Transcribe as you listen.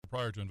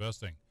prior to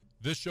investing.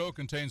 This show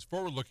contains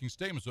forward-looking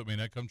statements that may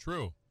not come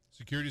true.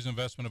 Securities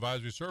investment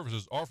advisory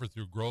services offered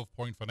through Grove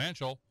Point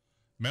Financial,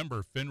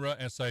 member FINRA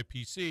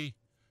SIPC.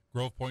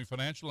 Grove Point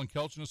Financial and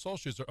Kelch &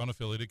 Associates are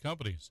unaffiliated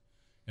companies.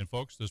 And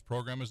folks, this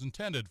program is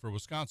intended for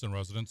Wisconsin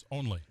residents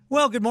only.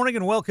 Well, good morning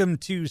and welcome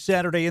to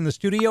Saturday in the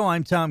Studio.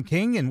 I'm Tom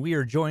King, and we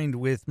are joined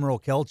with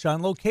Merle Kelch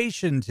on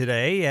location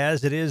today,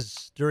 as it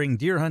is during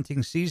deer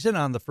hunting season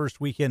on the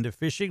first weekend of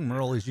fishing.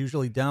 Merle is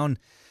usually down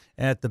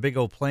at the Big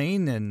O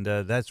Plain, and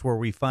that's where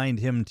we find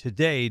him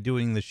today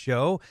doing the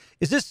show.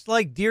 Is this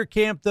like deer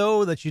camp,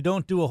 though, that you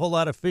don't do a whole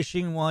lot of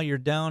fishing while you're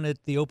down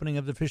at the opening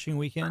of the fishing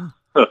weekend?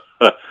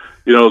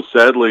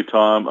 Sadly,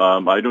 Tom,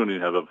 I don't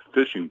even have a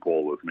fishing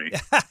pole with me.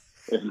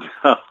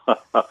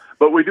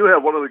 But we do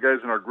have one of the guys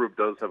in our group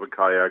does have a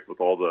kayak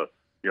with all the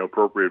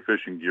appropriate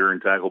fishing gear and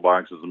tackle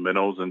boxes and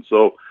minnows, and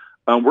so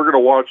we're going to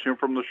watch him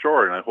from the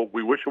shore, and I hope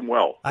we wish him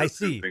well. I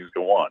see things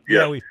go on.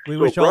 Yeah, we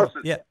wish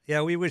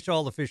we wish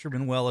all the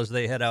fishermen well as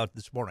they head out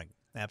this morning.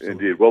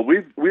 Absolutely. Indeed. Well,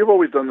 we've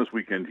always done this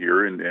weekend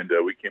here, and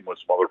we came with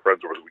some other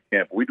friends over the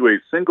weekend. We do a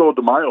Cinco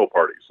de Mayo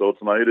party, so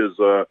tonight is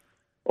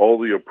all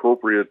the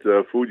appropriate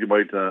food you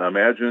might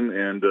imagine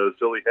and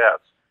silly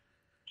hats.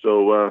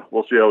 So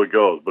we'll see how it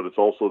goes, but it's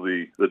also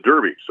the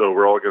Derby, so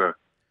we're all going to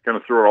kind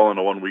of throw it all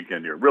into one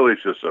weekend here. Really,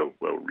 it's just a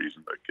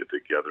reason to get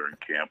together and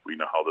camp. We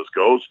know how this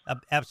goes.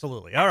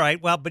 Absolutely. All right.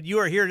 Well, but you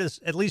are here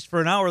at least for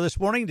an hour this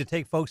morning to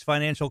take folks'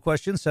 financial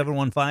questions,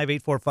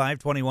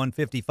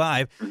 715-845-2155.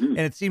 Mm-hmm. And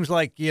it seems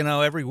like,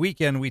 every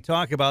weekend we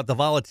talk about the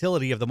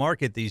volatility of the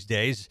market these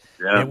days.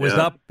 It was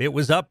up, it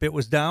was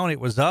down, it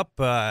was up.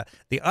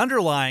 The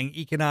underlying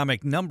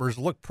economic numbers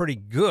look pretty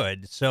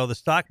good. So the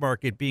stock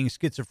market being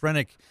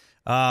schizophrenic,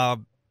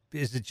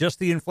 is it just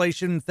the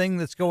inflation thing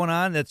that's going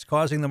on that's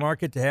causing the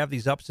market to have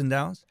these ups and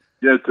downs?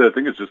 Yeah, I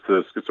think it's just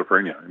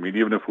schizophrenia. I mean,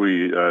 even if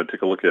we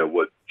take a look at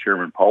what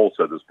Chairman Powell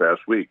said this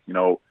past week,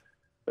 I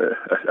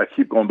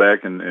keep going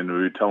back and we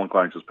were telling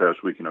clients this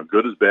past week,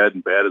 good is bad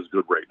and bad is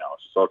good right now.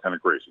 It's just all kind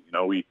of crazy.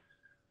 We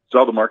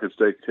saw the markets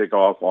take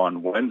off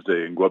on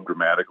Wednesday and go up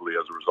dramatically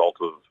as a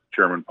result of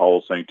Chairman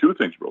Powell saying two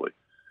things, really.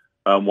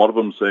 One of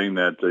them saying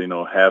that,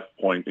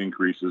 half-point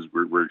increases,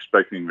 we're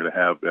expecting to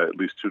have at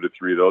least 2 to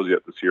 3 of those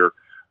yet this year.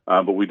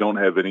 But we don't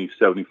have any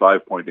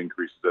 75-point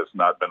increases. That's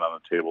not been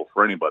on the table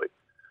for anybody.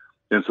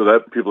 And so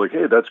that people are like,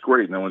 hey, that's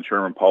great. And then when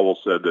Chairman Powell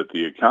said that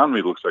the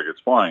economy looks like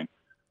it's fine,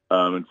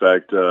 in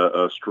fact,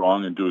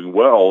 strong and doing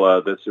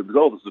well, they said,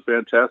 oh, this is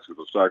fantastic.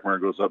 The stock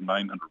market goes up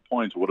 900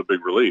 points. What a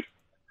big relief.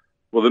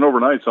 Well, then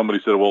overnight, somebody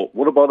said, well,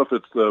 what about if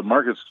it's the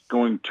market's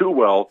going too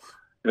well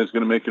and it's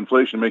going to make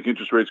inflation, make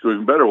interest rates go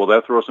even better? Well,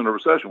 that throws us into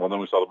recession. Well, then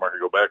we saw the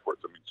market go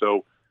backwards.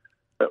 So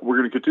we're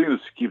going to continue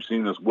to keep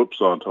seeing this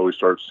whipsaw until we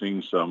start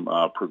seeing some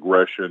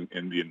progression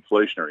in the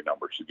inflationary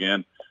numbers.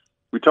 Again,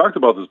 we talked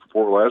about this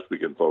before last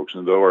weekend, folks,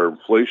 and though our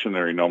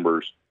inflationary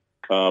numbers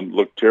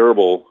look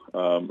terrible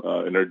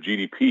and our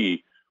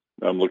GDP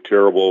look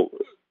terrible,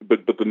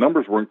 but the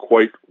numbers weren't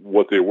quite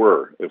what they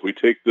were. If we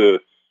take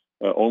take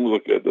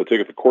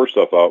the core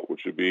stuff out,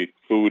 which would be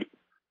food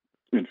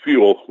and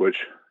fuel,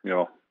 which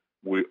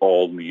we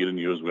all need and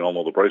use, we all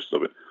know the prices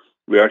of it.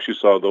 We actually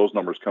saw those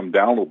numbers come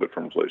down a little bit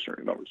from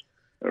inflationary numbers,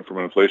 from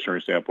an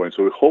inflationary standpoint.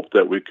 So we hope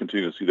that we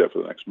continue to see that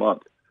for the next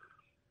month.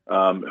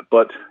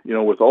 But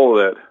with all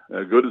of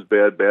that, good is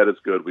bad, bad is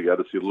good. We got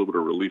to see a little bit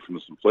of relief from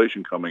this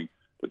inflation coming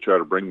to try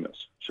to bring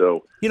this.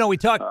 So we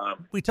talk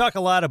a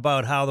lot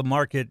about how the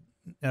market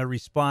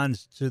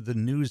responds to the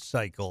news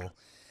cycle.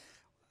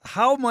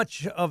 How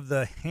much of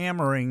the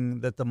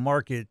hammering that the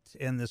market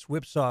and this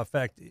whipsaw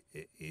effect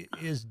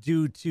is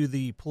due to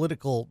the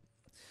political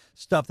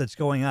stuff that's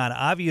going on?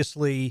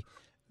 Obviously,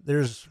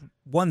 there's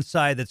one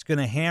side that's going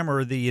to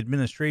hammer the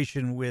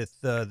administration with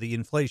the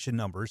inflation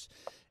numbers,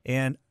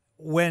 and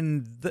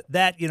when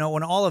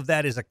when all of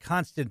that is a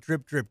constant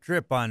drip, drip,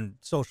 drip on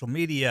social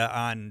media,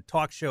 on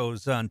talk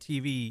shows, on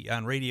TV,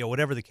 on radio,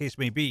 whatever the case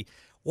may be,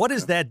 what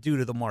does that do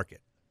to the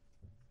market?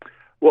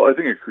 Well, I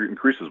think it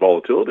increases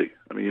volatility.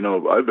 I mean,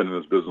 I've been in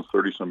this business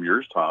 30-some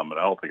years, Tom, and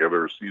I don't think I've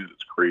ever seen it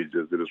as crazy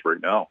as it is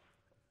right now.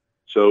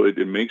 So it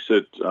makes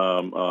it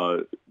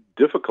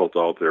difficult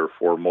out there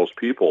for most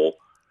people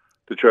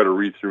to try to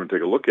read through and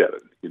take a look at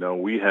it.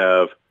 We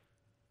have,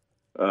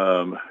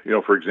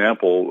 for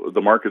example,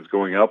 the market's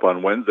going up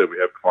on Wednesday. We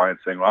have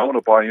clients saying, well, I want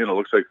to buy in. It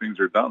looks like things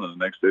are done. And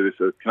the next day they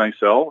said, can I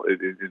sell?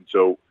 And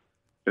so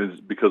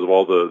it's because of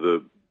all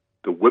the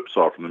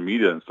whipsaw from the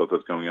media and stuff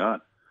that's going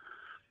on.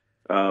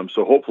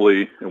 So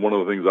hopefully, and one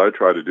of the things I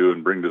try to do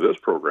and bring to this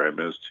program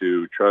is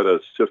to try to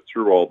sift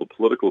through all the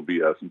political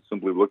BS and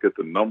simply look at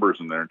the numbers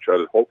in there and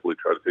hopefully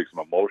try to take some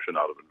emotion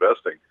out of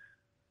investing,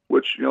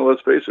 which,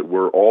 let's face it,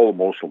 we're all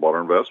emotional about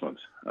our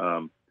investments.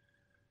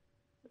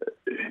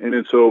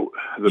 And so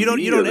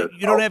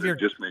the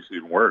just makes it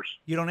even worse.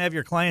 You don't have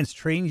your clients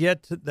trained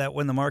yet that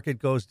when the market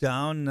goes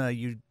down,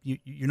 you're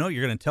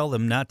going to tell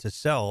them not to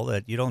sell,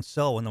 that you don't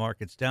sell when the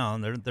market's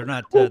down. They're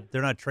not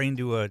trained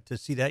to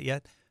see that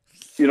yet.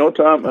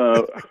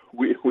 Tom,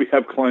 we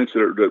have clients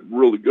that are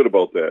really good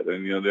about that,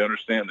 and they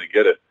understand, they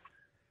get it.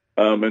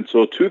 And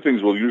so two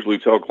things we'll usually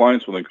tell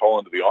clients when they call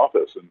into the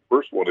office. And the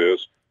first one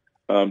is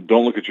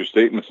don't look at your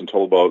statements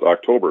until about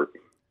October.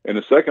 And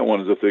the second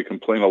one is if they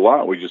complain a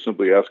lot, we just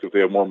simply ask if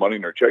they have more money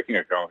in their checking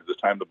account because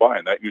it's time to buy,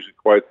 and that usually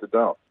quiets it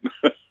down.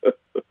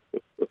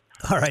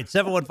 All right,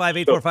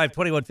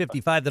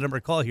 715-845-2155, the number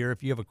to call here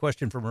if you have a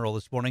question from Earl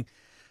this morning.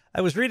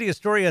 I was reading a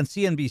story on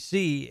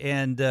CNBC,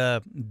 and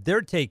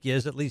their take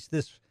is, at least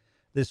this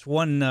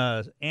one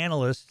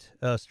analyst,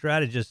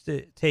 strategist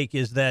take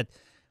is that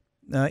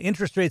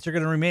interest rates are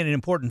going to remain an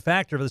important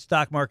factor for the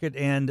stock market,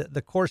 and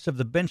the course of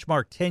the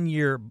benchmark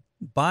 10-year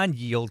bond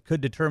yield could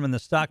determine the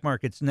stock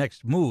market's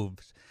next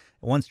moves.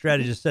 One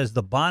strategist says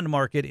the bond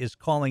market is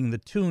calling the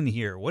tune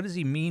here. What does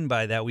he mean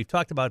by that? We've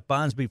talked about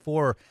bonds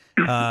before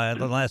in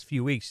the last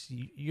few weeks.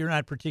 You're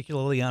not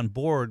particularly on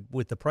board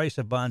with the price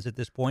of bonds at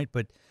this point,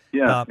 but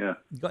yeah.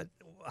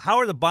 How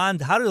do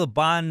the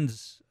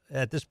bonds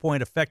at this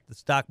point affect the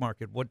stock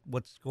market?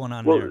 What's going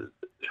on there?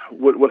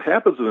 What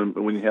happens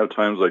when you have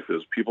times like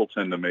this? People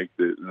tend to make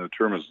the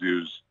term is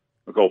used,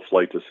 called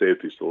flight to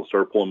safety. So they'll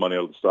start pulling money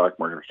out of the stock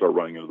market or start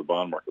running into the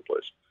bond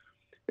marketplace.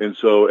 And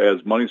so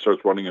as money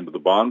starts running into the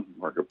bond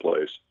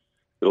marketplace,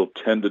 it'll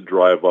tend to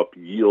drive up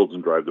yields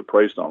and drive the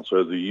price down. So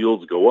as the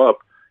yields go up,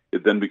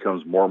 it then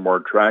becomes more and more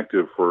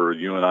attractive for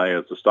you and I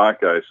as the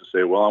stock guys to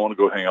say, well, I want to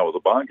go hang out with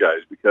the bond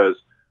guys because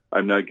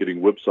I'm not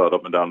getting whipsawed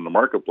up and down in the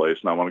marketplace,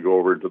 and I want to go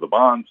over into the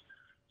bonds.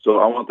 So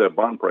I want that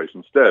bond price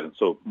instead. And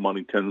so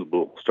money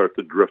will start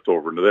to drift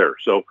over into there.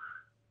 So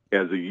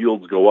as the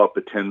yields go up,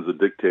 it tends to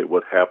dictate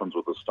what happens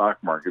with the stock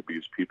market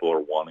because people are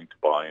wanting to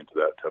buy into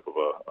that type of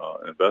a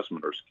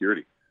investment or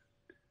security.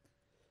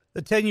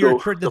 The 10-year.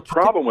 So the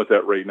problem with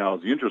that right now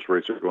is the interest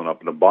rates are going up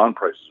and the bond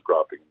price is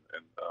dropping.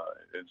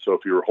 And so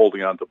if you're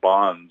holding on to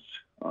bonds,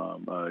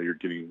 you're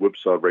getting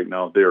whipsawed right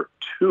now. There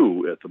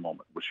too at the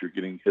moment, which you're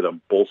getting hit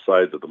on both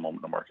sides at the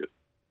moment in the market.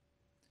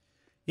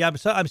 Yeah,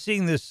 I'm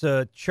seeing this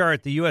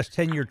chart. The U.S.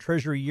 10-year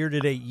Treasury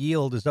year-to-date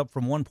yield is up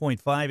from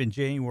 1.5 in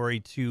January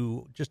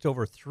to just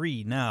over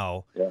 3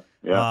 now.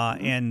 Yeah.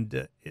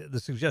 And the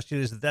suggestion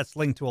is that that's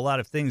linked to a lot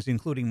of things,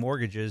 including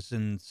mortgages,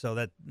 and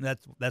so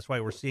that's why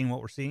we're seeing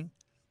what we're seeing.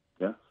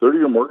 Yeah,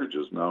 30-year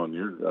mortgages now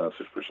near 6%,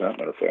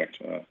 matter of fact.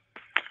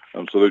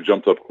 So they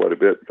jumped up quite a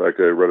bit. In fact,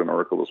 I read an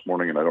article this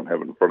morning, and I don't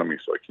have it in front of me,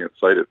 so I can't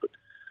cite it, but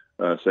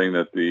saying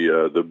that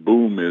the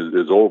boom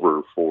is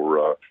over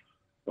for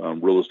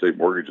real estate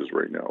mortgages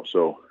right now.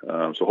 So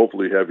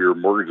hopefully you have your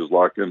mortgages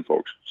locked in,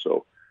 folks.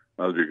 So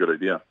that would be a good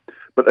idea.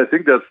 But I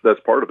think that's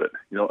part of it.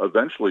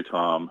 Eventually,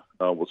 Tom,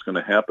 what's going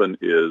to happen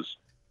is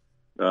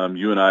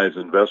you and I as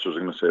investors are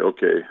going to say,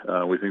 okay,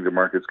 we think the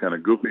market's kind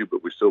of goofy,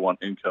 but we still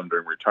want income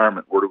during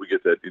retirement. Where do we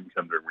get that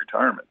income during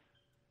retirement?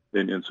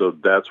 And so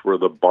that's where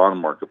the bond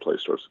marketplace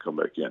starts to come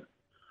back in.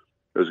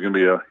 There's going to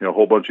be a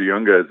whole bunch of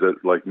young guys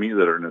that, like me,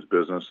 that are in this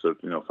business,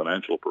 that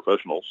financial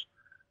professionals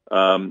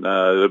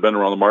that have been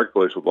around the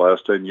marketplace for the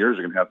last 10 years.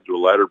 Are going to have to do a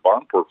laddered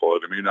bond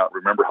portfolio. They may not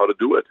remember how to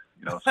do it.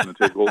 It's going to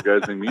take old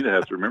guys like me to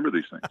have to remember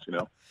these things.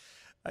 Now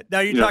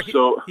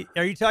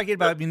are you talking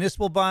about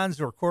municipal bonds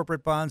or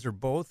corporate bonds or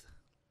both?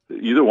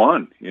 Either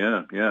one.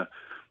 Yeah.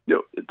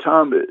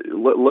 Tom,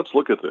 let's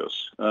look at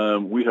this.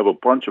 We have a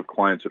bunch of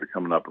clients that are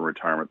coming up in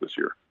retirement this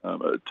year.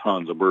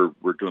 Tons. And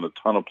we're doing a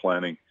ton of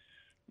planning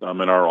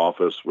in our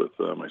office with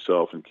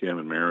myself and Kim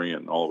and Mary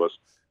and all of us.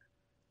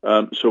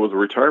 So with the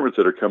retirements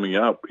that are coming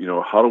up,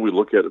 how do we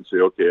look at it and say,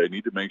 okay, I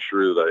need to make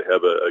sure that I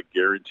have a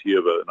guarantee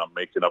of and I'm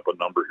making up a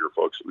number here,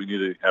 folks. We need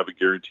to have a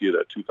guarantee of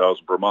that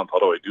 $2,000 per month. How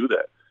do I do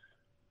that?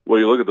 Well,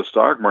 you look at the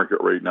stock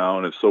market right now,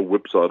 and it's so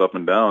whipsawed up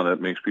and down,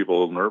 that makes people a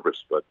little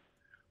nervous. But,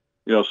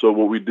 so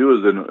what we do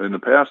is in the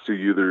past,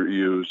 you either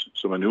use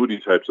some annuity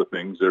types of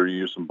things or you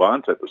use some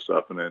bond type of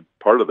stuff. And then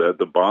part of that,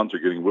 the bonds are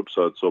getting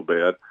whipsawed so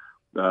bad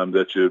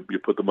that you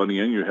put the money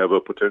in, you have a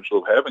potential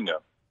of having a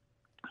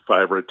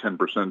 5 or a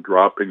 10%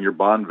 drop in your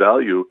bond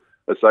value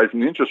aside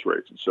from the interest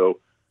rates. And so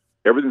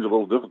everything's a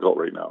little difficult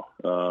right now.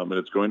 And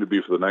it's going to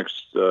be for the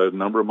next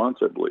number of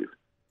months, I believe.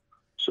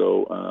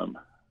 So,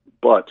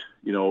 but,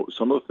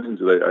 some of the things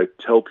that I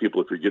tell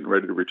people, if you're getting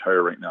ready to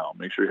retire right now,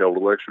 make sure you have a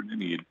little extra you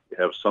need.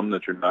 Have some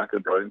that you're not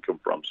going to draw income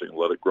from, so you can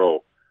let it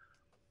grow.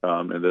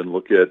 And then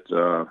look at,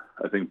 I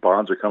think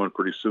bonds are coming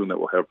pretty soon that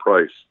will have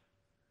price.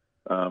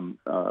 I'm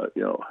kind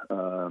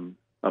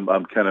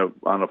of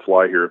on the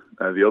fly here.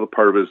 The other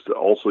part of it is to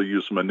also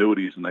use some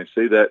annuities. And I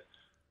say that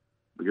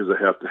because I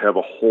have to have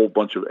a whole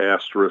bunch of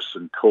asterisks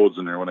and codes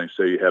in there when I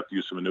say you have to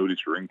use some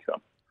annuities for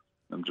income.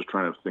 I'm just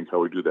trying to think how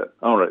we do that.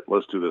 All right,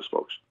 let's do this,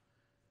 folks.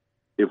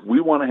 If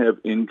we want to have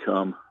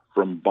income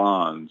from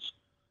bonds,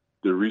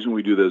 the reason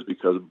we do that is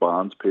because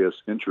bonds pay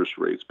us interest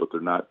rates, but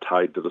they're not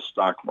tied to the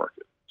stock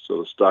market.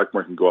 So the stock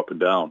market can go up and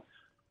down.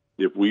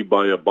 If we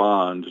buy a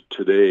bond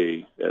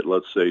today at,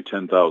 let's say,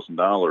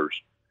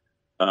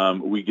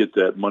 $10,000, we get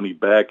that money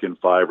back in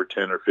 5 or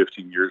 10 or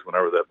 15 years.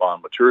 Whenever that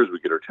bond matures, we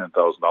get our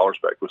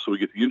 $10,000 back. So we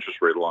get the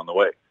interest rate along the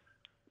way.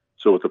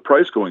 So with the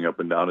price going up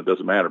and down, it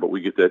doesn't matter, but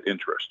we get that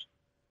interest.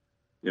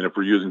 And if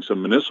we're using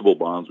some municipal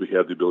bonds, we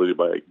have the ability to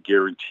buy a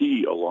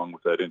guarantee along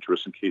with that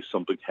interest in case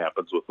something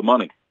happens with the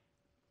money.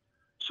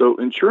 So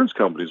insurance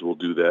companies will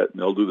do that, and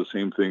they'll do the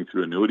same thing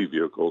through annuity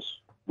vehicles.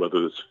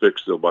 Whether it's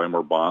fixed, they'll buy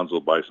more bonds. They'll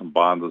buy some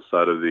bonds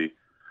inside of the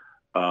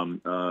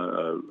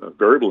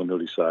variable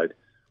annuity side.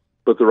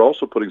 But they're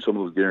also putting some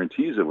of those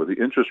guarantees in. With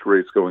the interest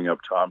rates going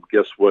up, Tom,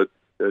 guess what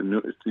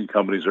annuity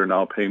companies are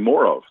now paying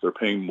more of? They're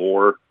paying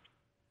more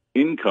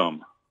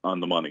income on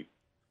the money.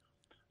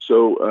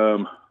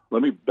 So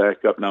let me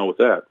back up now with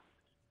that.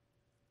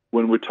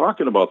 When we're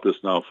talking about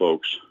this now,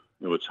 folks,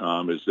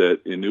 Tom, is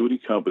that annuity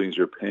companies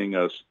are paying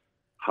us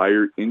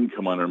higher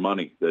income on our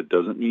money. That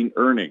doesn't mean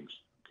earnings,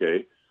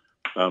 okay?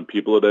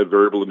 People that have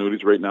variable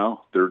annuities right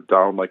now, they're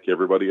down like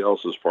everybody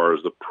else as far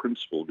as the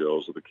principal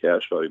goes of the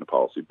cash value in the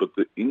policy, but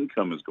the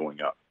income is going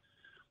up.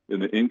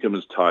 And the income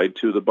is tied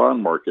to the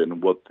bond market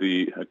and what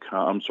the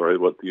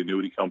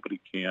annuity company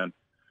can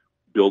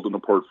build in a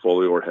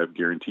portfolio or have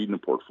guaranteed in a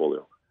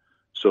portfolio.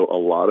 So a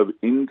lot of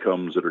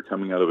incomes that are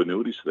coming out of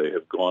annuities today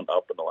have gone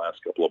up in the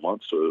last couple of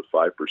months to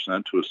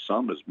 5% to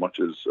some as much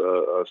as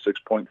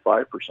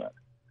 6.5%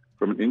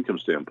 from an income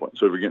standpoint.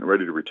 So if you're getting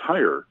ready to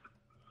retire,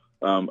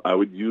 I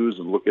would use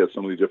and look at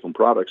some of these different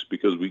products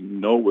because we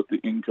know what the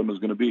income is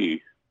going to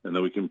be, and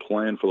then we can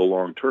plan for the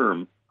long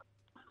term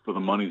for the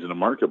monies in the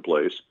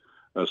marketplace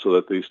so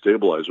that they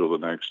stabilize over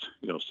the next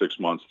 6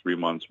 months, 3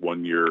 months,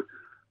 1 year,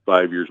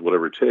 5 years,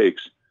 whatever it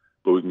takes.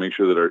 But we can make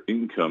sure that our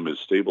income is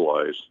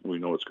stabilized. We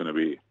know it's going to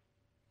be.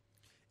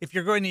 If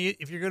you're going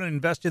to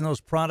invest in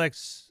those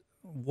products,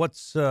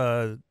 what's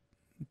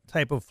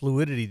type of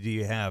fluidity do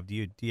you have? Do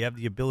you have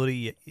the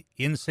ability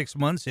in 6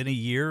 months, in a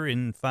year,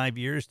 in 5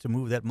 years to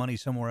move that money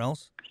somewhere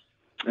else?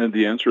 And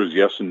the answer is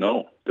yes and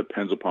no.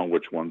 Depends upon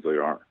which ones they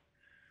are.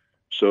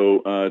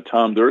 So,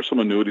 Tom, there are some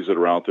annuities that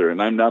are out there,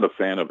 and I'm not a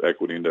fan of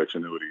equity index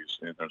annuities,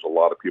 and there's a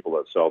lot of people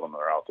that sell them that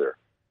are out there.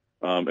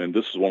 And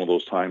this is one of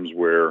those times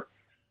where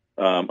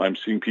I'm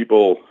seeing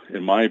people,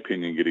 in my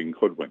opinion, getting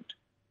hoodwinked.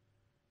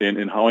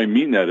 And how I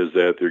mean that is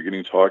that they're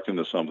getting talked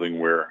into something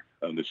where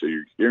they say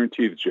you're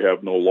guaranteed that you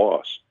have no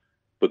loss,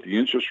 but the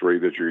interest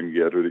rate that you're going to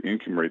get or the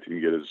income rate that you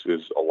get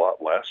is a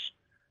lot less.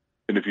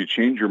 And if you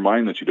change your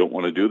mind that you don't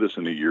want to do this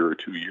in a year or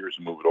 2 years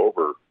and move it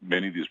over,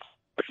 many of these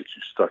get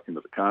you stuck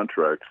into the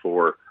contract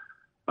for,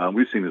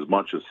 we've seen as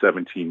much as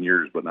 17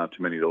 years, but not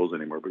too many of those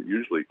anymore, but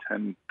usually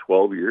 10,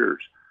 12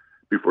 years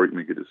before you can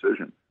make a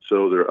decision.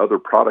 So there are other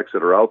products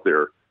that are out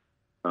there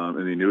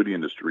in the annuity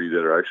industry that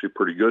are actually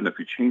pretty good. And if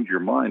you change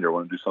your mind or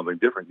want to do something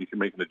different, you can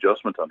make an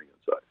adjustment on the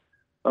inside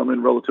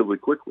and relatively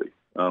quickly.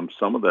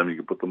 Some of them you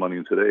can put the money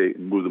in today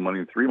and move the money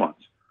in 3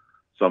 months,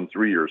 some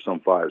 3 years, some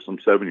 5, some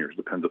 7 years,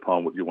 depends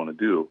upon what you want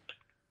to do.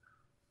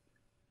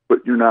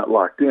 But you're not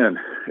locked in,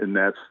 and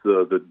that's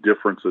the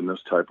difference in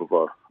this type of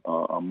a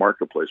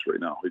marketplace right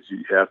now. Is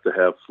you have to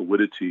have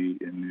fluidity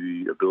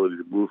in the ability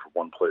to move from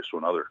one place to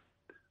another.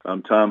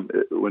 Tom,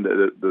 when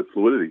the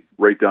fluidity,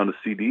 right down to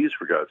CDs,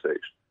 for God's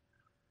sakes.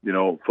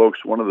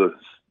 Folks, one of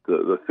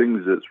the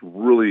things that's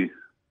really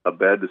a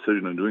bad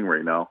decision in doing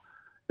right now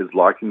is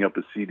locking up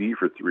a CD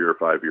for 3 or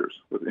 5 years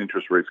with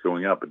interest rates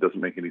going up. It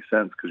doesn't make any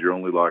sense because you're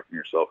only locking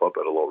yourself up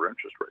at a lower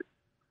interest rate.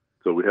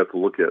 So we have to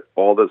look at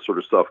all that sort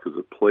of stuff because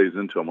it plays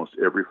into almost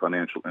every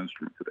financial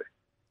instrument today.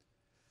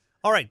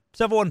 All right,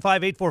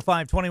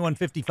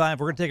 715-845-2155.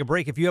 We're going to take a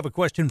break. If you have a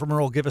question from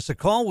Earl, give us a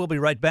call. We'll be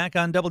right back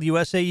on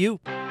WSAU.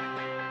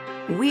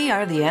 We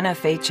are the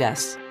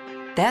NFHS.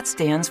 That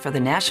stands for the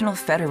National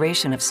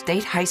Federation of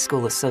State High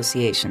School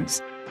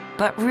Associations.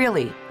 But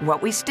really,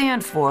 what we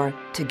stand for,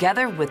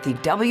 together with the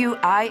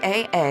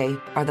WIAA,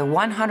 are the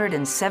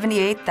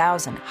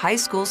 178,000 high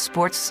school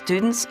sports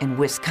students in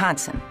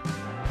Wisconsin.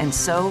 And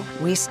so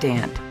we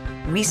stand.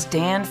 We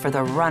stand for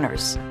the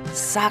runners,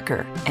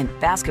 soccer and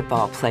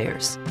basketball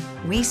players.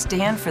 We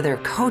stand for their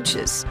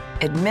coaches,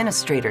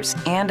 administrators,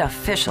 and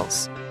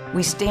officials.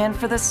 We stand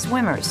for the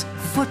swimmers,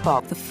 football.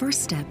 The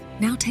first step,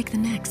 now take the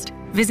next.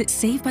 Visit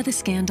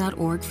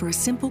SaveByTheScan.org for a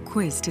simple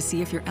quiz to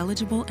see if you're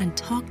eligible and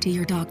talk to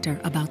your doctor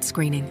about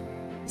screening.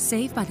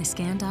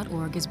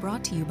 SaveByTheScan.org is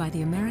brought to you by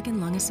the American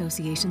Lung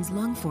Association's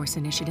Lung Force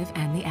Initiative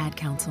and the Ad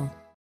Council.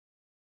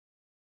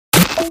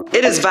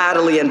 It is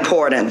vitally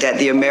important that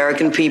the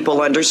American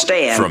people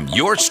understand. From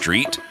your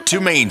street to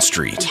Main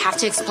Street. You have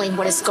to explain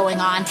what is going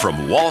on.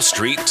 From Wall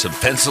Street to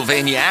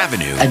Pennsylvania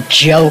Avenue. A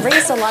joke.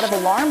 Raised a lot of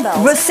alarm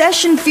bells.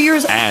 Recession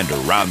fears. And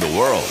around the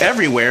world.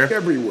 Everywhere.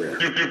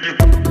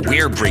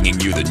 We're bringing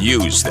you the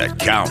news that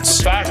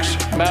counts. Facts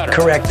matter.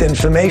 Correct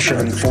information.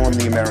 Inform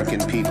the American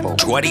people.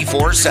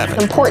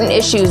 24/7. Important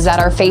issues that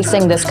are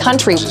facing this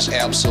country. This is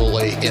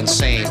absolutely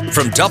insane.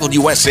 From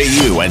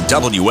WSAU and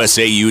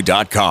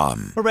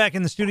WSAU.com. We're back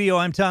in the studio.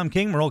 I'm Tom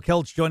King. Merle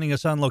Kelch joining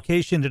us on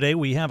location today.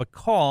 We have a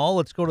call.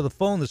 Let's go to the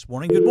phone this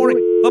morning. Good morning.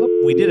 Oh,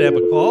 we did have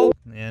a call,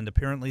 and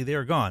apparently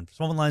they're gone.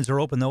 Phone lines are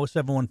open, though.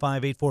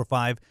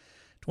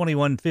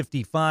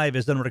 715-845-2155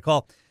 is the number to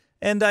call.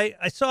 And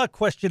I saw a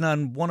question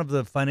on one of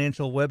the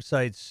financial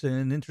websites,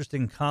 an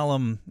interesting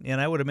column, and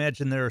I would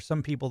imagine there are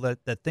some people that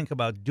think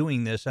about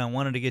doing this. I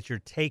wanted to get your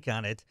take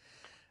on it.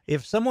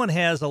 If someone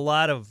has a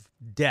lot of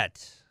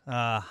debt,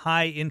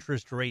 high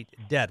interest rate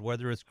debt,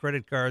 whether it's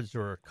credit cards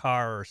or a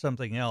car or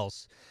something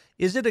else,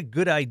 Is it a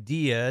good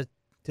idea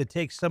to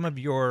take some of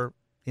your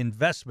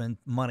investment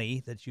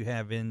money that you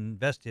have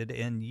invested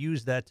and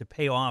use that to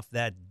pay off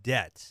that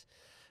debt?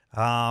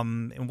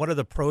 And what are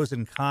the pros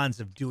and cons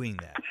of doing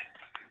that?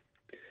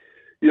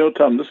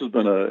 Tom, this has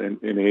been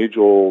an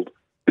age-old,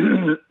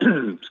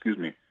 excuse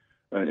me,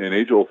 an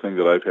age-old thing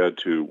that I've had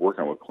to work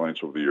on with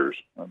clients over the years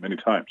many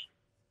times.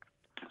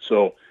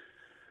 So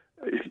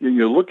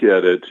you look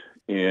at it,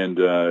 and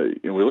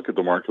we look at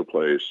the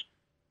marketplace,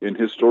 and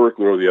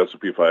historically over the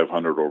S&P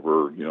 500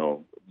 over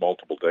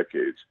multiple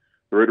decades,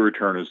 the rate of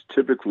return is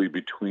typically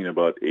between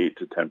about 8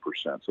 to 10%.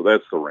 So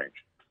that's the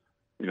range.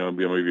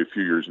 Maybe a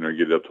few years, you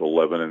get it up to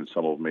 11, and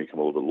some of them may come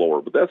a little bit lower,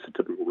 but that's the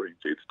typical range,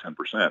 8 to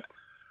 10%.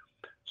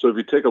 So if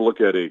you take a look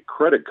at a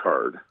credit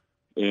card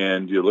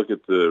and you look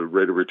at the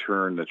rate of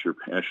return that you're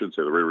paying, I shouldn't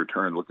say the rate of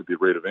return, look at the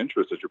rate of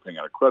interest that you're paying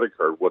on a credit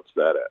card, what's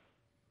that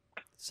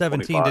at?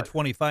 17 to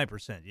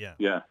 25%, yeah.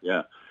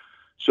 Yeah.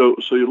 So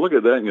you look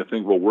at that and you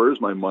think, well, where is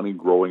my money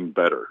growing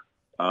better?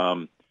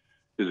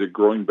 Is it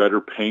growing better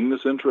paying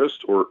this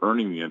interest or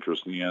earning the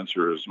interest? And the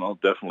answer is, well,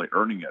 definitely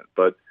earning it.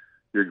 But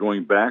you're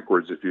going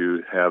backwards if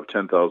you have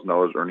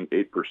 $10,000 earning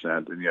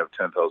 8% and you have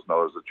 $10,000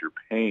 that you're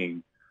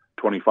paying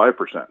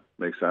 25%.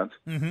 Makes sense?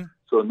 Mm-hmm.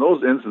 So in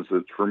those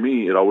instances, for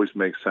me, it always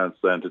makes sense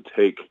then to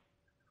take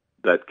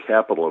that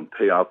capital and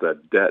pay off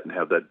that debt and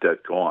have that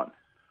debt gone.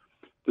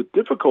 The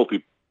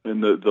difficulty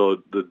and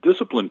the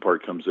discipline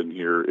part comes in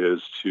here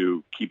is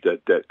to keep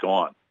that debt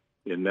gone.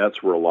 And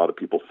that's where a lot of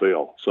people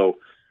fail. So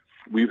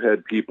we've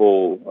had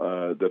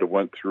people that have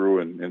went through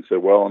and said,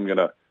 well, I'm going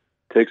to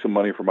take some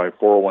money from my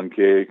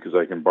 401k because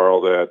I can borrow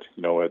that,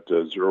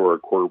 at 0 or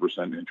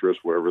 0.25%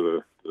 interest,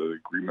 whatever the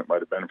agreement might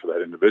have been for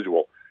that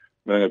individual.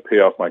 And I'm going to pay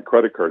off my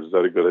credit cards. Is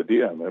that a good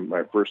idea? And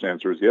my first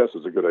answer is yes,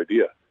 it's a good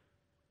idea.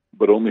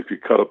 But only if you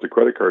cut up the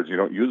credit cards, you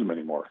don't use them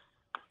anymore.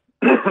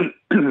 And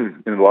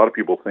a lot of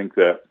people think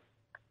that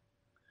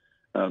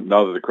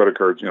now that the credit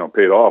card's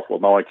paid off, well,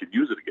 now I can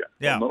use it again.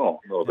 Yeah. Well,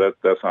 no,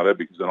 that's not it,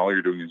 because then all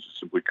you're doing is just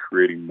simply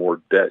creating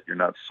more debt. You're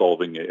not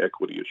solving an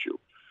equity issue.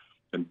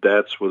 And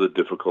that's where the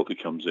difficulty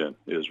comes in,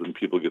 is when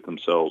people get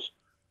themselves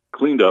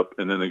cleaned up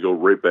and then they go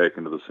right back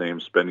into the same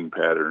spending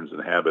patterns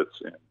and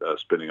habits and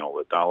spending all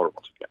that dollar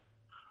once again.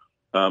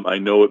 I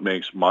know it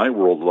makes my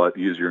world a lot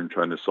easier in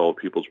trying to solve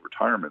people's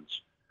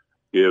retirements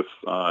if,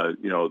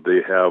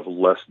 they have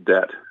less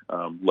debt.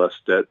 Less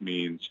debt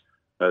means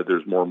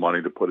there's more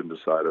money to put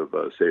inside of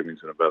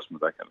savings and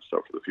investment, that kind of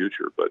stuff for the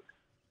future. But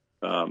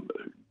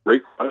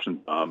great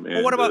question, Tom,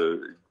 and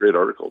great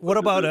article. What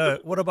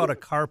about a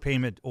car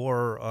payment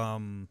or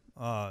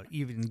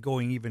even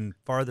going even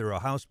farther, a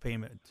house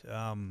payment?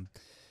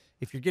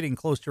 If you're getting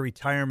close to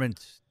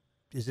retirement,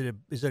 is it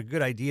a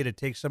good idea to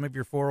take some of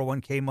your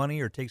 401k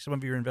money or take some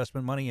of your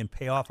investment money and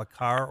pay off a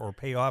car or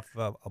pay off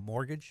a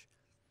mortgage?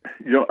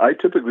 I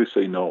typically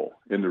say no.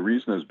 And the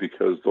reason is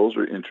because those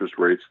are interest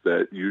rates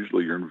that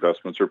usually your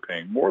investments are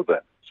paying more than.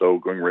 So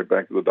going right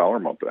back to the dollar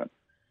amount then.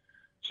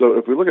 So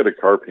if we look at a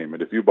car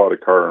payment, if you bought a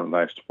car in the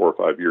next 4 or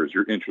 5 years,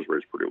 your interest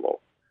rate is pretty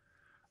low.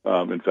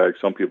 In fact,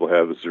 some people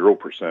have a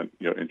 0%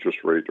 interest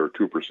rate or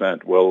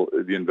 2%. Well,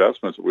 the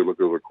investments that we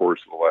look over the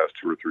course of the last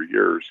 2 or 3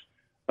 years,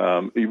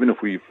 even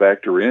if we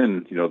factor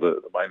in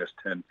the minus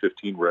 10,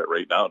 15 we're at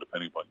right now,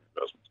 depending upon your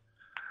investments,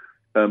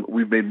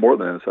 we've made more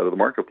than that inside of the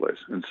marketplace.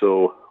 And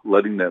so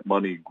letting that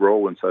money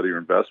grow inside of your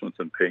investments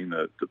and paying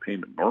the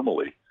payment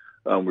normally,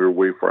 we're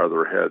way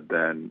farther ahead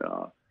than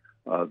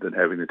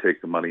having to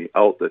take the money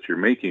out that you're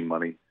making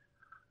money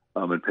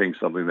and paying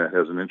something that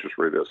has an interest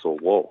rate that's so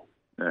low.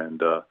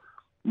 And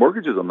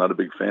mortgages I'm not a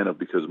big fan of,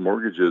 because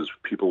mortgages,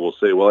 people will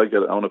say, well, I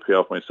want to pay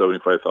off my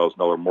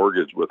 $75,000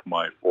 mortgage with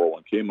my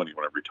 401k money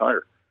when I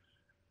retire.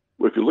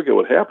 Well, if you look at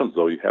what happens,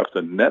 though, you have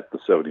to net the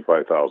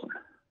 $75,000.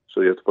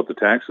 So you have to put the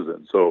taxes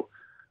in. So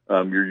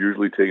you're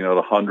usually taking out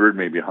 100,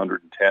 maybe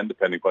 110,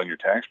 depending upon your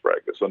tax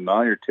bracket. So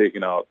now you're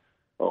taking out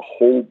a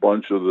whole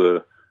bunch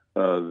of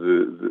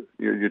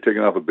you're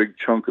taking off a big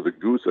chunk of the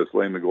goose that's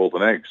laying the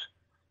golden eggs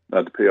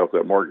to pay off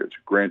that mortgage.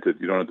 Granted,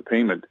 you don't have the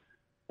payment,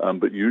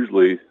 but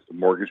usually the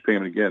mortgage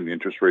payment, again, the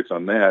interest rates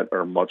on that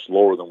are much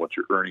lower than what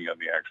you're earning on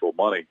the actual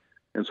money.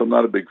 And so I'm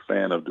not a big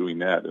fan of doing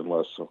that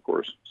unless, of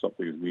course,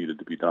 something is needed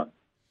to be done.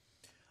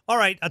 All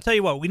right, I'll tell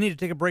you what, we need to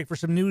take a break for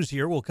some news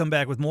here. We'll come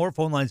back with more.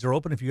 Phone lines are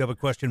open. If you have a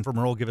question for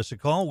Merle, give us a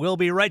call. We'll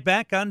be right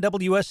back on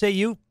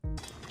WSAU.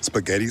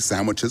 Spaghetti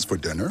sandwiches for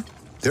dinner?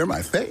 They're my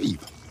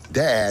fave.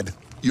 Dad,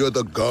 you're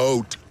the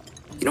GOAT.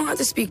 You don't have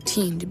to speak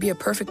teen to be a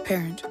perfect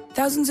parent.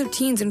 Thousands of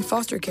teens in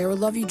foster care will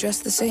love you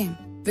just the same.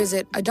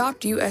 Visit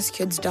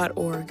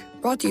adoptuskids.org.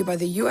 Brought to you by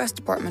the U.S.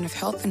 Department of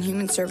Health and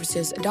Human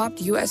Services,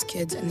 Adopt U.S.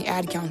 Kids, and the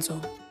Ad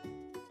Council.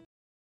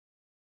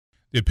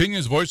 The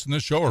opinions voiced in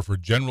this show are for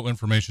general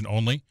information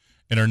only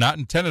and are not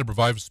intended to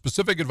provide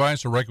specific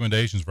advice or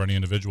recommendations for any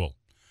individual.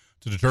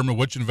 To determine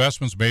which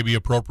investments may be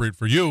appropriate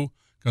for you,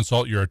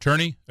 consult your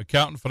attorney,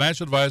 accountant,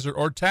 financial advisor,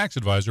 or tax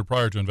advisor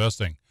prior to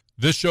investing.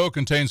 This show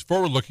contains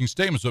forward-looking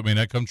statements that may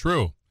not come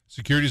true.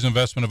 Securities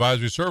Investment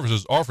Advisory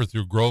Services offered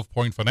through Grove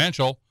Point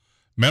Financial,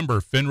 member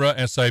FINRA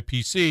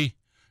SIPC.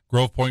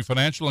 Grove Point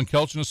Financial and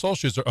Kelch &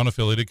 Associates are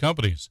unaffiliated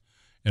companies.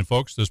 And,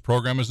 folks, this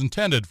program is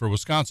intended for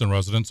Wisconsin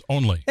residents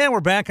only. And we're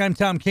back. I'm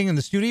Tom King in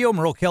the studio.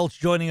 Merle Kelch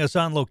joining us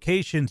on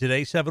location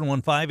today,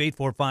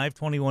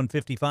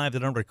 715-845-2155, the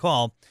number to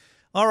call.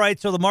 All right,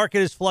 so the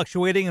market is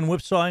fluctuating and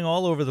whipsawing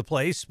all over the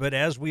place, but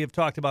as we have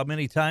talked about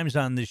many times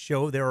on this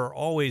show, there are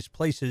always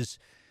places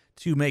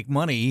to make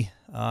money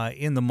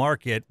in the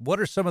market. What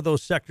are some of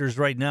those sectors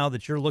right now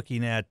that you're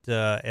looking at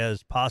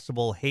as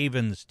possible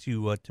havens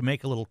to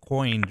make a little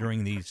coin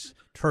during these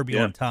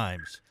turbulent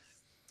times?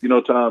 You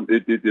know, Tom,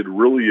 it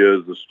really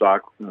is the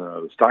stock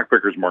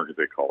pickers market,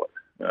 they call it,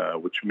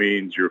 which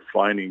means you're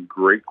finding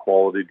great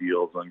quality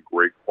deals on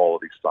great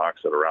quality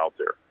stocks that are out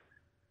there.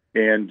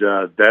 And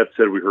that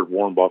said, we heard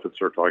Warren Buffett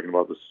start talking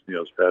about this,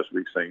 this past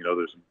week, saying,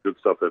 there's some good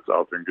stuff that's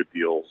out there and good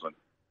deals and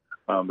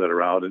that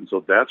are out. And so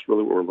that's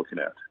really what we're looking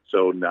at.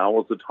 So now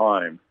is the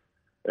time,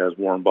 as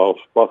Warren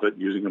Buffett,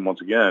 using him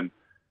once again,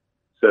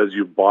 says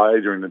you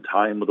buy during the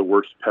time of the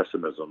worst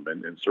pessimism,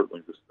 and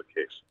certainly this is the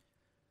case.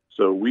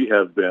 So we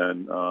have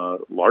been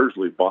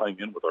largely buying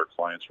in with our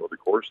clients over the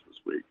course of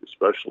this week,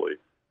 especially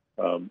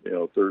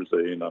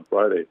Thursday and on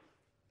Friday,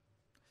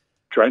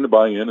 trying to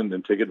buy in and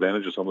then take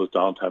advantage of some of this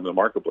downtime in the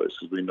marketplace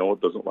because we know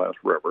it doesn't last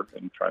forever,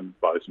 and trying to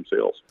buy some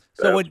sales.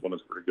 That's when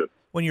it's pretty good.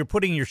 When you're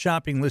putting your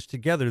shopping list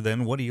together,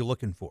 then what are you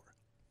looking for?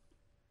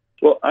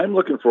 Well, I'm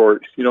looking for,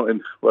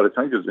 and what I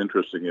think is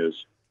interesting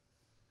is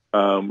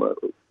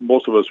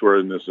most of us who are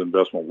in this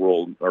investment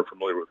world are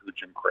familiar with who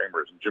Jim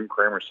Cramer is. And Jim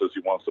Cramer says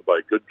he wants to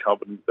buy good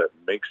companies that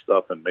make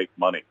stuff and make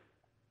money.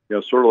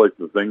 Sort of like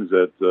the things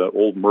that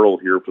old Merle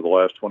here for the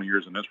last 20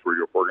 years in this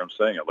radio program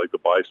saying, I'd like to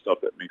buy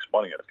stuff that makes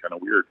money. And it's kind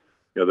of weird,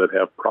 that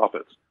have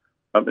profits.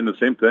 And the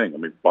same thing.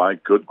 Buy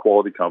good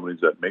quality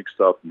companies that make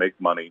stuff,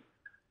 make money,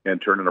 and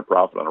turn in a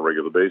profit on a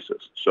regular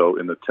basis. So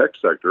in the tech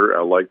sector,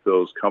 I like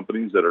those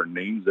companies that are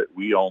names that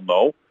we all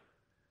know.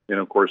 And,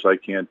 of course, I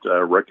can't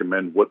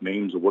recommend what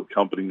names of what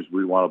companies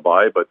we want to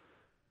buy. But,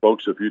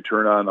 folks, if you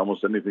turn on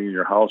almost anything in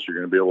your house, you're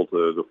going to be able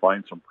to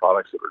find some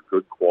products that are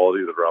good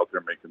quality, that are out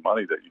there making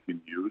money that you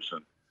can use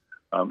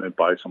and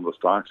buy some of the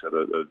stocks at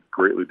a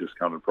greatly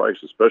discounted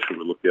price, especially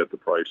when we look at the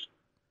price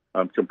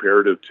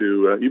comparative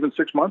to even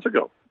 6 months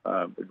ago,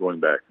 going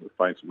back to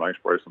find some nice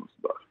price on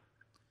stuff.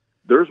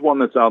 There's one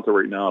that's out there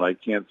right now, and I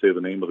can't say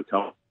the name of the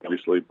company,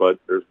 obviously, but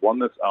there's one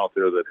that's out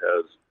there that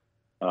has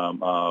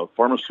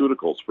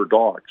pharmaceuticals for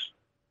dogs.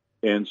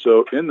 And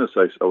so in this,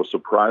 I was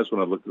surprised when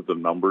I looked at the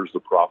numbers,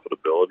 the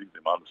profitability, the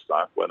amount of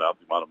stock went up,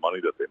 the amount of money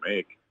that they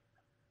make.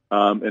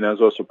 And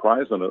as I was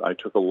surprised on it, I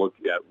took a look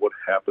at what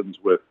happens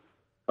with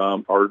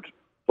our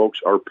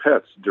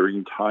pets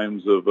during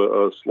times of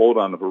a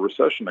slowdown, if a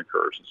recession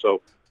occurs. And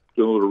so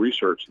doing a little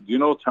research. Do you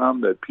know,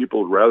 Tom, that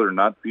people would rather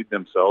not feed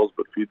themselves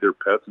but feed their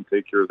pets and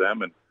take care of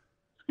them and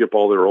skip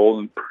all their old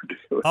and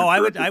particular? Oh,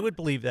 I would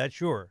believe that,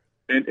 sure.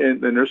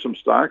 And there's some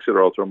stocks that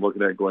are out there I'm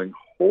looking at going,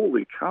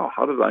 holy cow,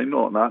 how did I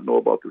not know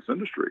about this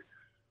industry?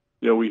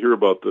 We hear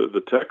about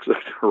the tech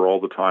sector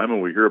all the time,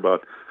 and we hear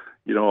about,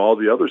 all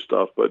the other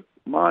stuff. But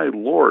my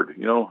Lord,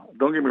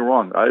 don't get me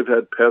wrong. I've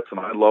had pets and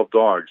I love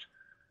dogs.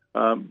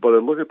 But I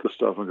look at the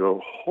stuff and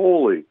go,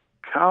 holy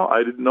cow,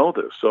 I didn't know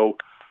this. So,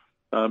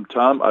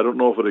 Tom, I don't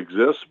know if it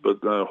exists,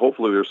 but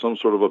hopefully there's some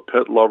sort of a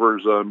pet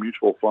lovers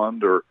mutual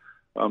fund or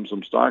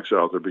some stocks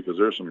out there, because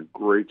there's some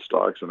great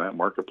stocks in that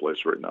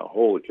marketplace right now.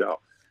 Holy cow.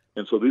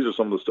 And so these are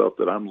some of the stuff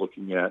that I'm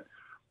looking at.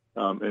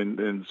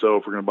 And so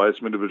if we're going to buy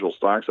some individual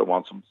stocks, I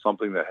want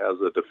something that has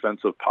a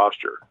defensive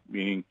posture,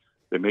 meaning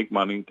they make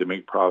money, they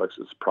make products.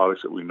 It's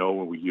products that we know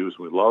and we use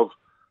and we love.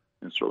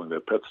 And certainly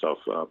that pet stuff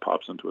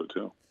pops into it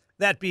too.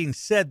 That being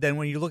said, then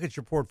when you look at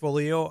your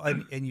portfolio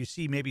and you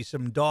see maybe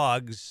some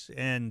dogs,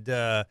 and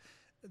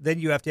then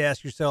you have to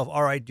ask yourself,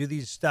 all right, do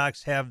these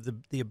stocks have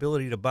the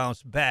ability to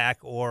bounce back,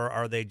 or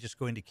are they just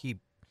going to keep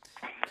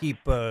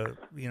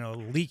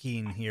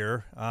leaking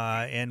here?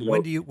 And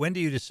when do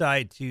you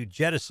decide to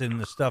jettison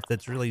the stuff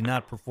that's really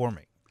not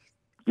performing?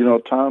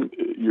 Tom,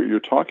 you're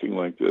talking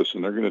like this,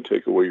 and they're going to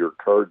take away your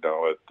card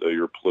now at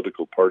your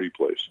political party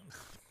place.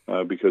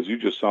 Because you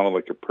just sounded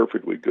like a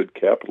perfectly good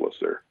capitalist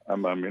there.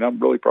 I'm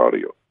really proud of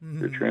you. Mm-hmm.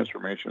 Your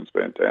transformation is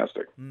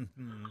fantastic.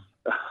 Mm-hmm.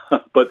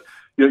 But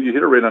you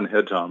hit it right on the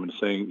head, Tom, and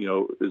saying,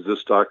 is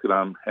this stock that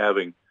I'm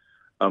having,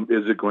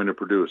 is it going to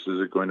produce?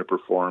 Is it going to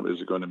perform? Is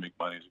it going to make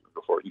money? Is it going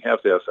to perform? You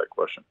have to ask that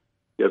question.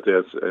 You have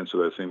to answer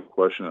that same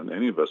question on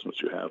any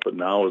investments you have. But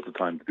now is the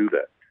time to do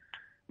that.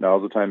 Now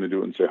is the time to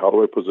do it and say, how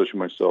do I position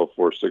myself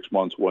for 6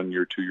 months, 1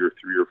 year, 2 year,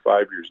 3 or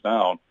 5 years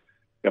down?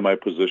 Am I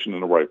positioned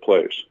in the right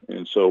place?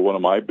 And so one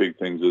of my big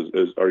things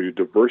is are you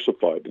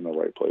diversified in the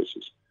right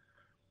places?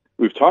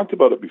 We've talked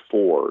about it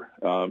before,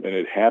 and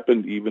it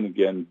happened even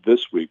again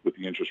this week with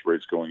the interest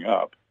rates going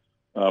up,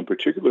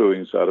 particularly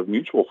inside of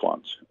mutual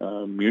funds.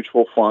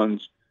 Mutual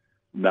funds,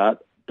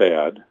 not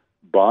bad.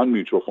 Bond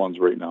mutual funds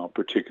right now,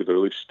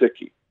 particularly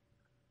sticky.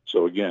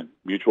 So again,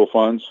 mutual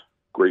funds,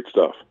 great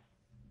stuff.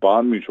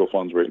 Bond mutual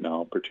funds right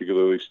now,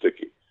 particularly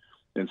sticky.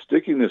 And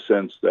sticky in the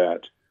sense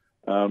that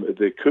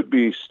they could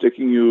be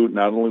sticking you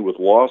not only with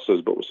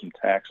losses, but with some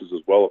taxes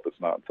as well if it's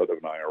not inside of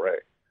an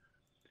IRA.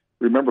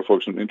 remember,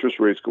 folks, when interest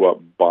rates go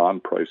up,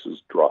 bond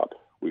prices drop.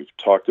 We've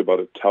talked about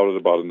it, touted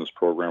about it in this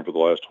program for the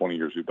last 20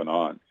 years we've been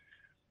on.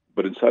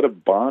 But inside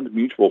of bond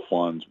mutual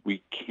funds,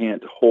 we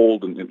can't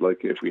hold,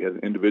 like if we had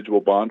an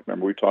individual bond,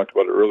 remember we talked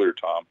about it earlier,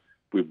 Tom,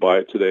 we buy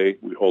it today,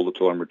 we hold it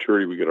till our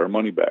maturity, we get our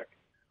money back.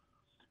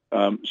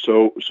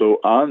 So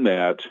on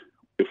that,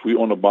 if we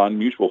own a bond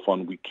mutual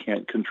fund, we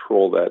can't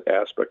control that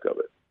aspect of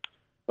it.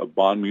 A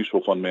bond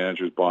mutual fund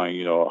manager is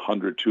buying,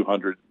 100,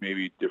 200,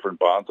 maybe different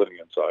bonds on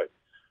the inside.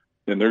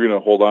 And they're going to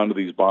hold on to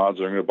these bonds.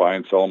 They're going to buy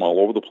and sell them all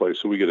over the place.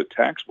 So we get a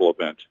taxable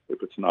event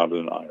if it's not in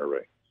an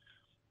IRA.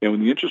 And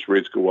when the interest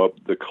rates go up,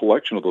 the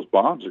collection of those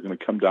bonds are going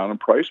to come down in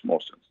price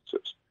most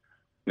instances.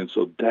 And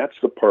so that's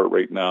the part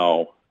right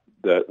now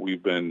that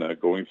we've been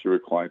going through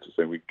with clients and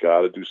saying, we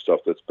got to do stuff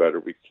that's better.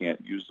 We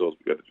can't use those.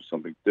 We got to do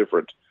something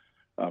different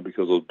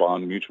because those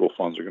bond mutual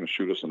funds are going to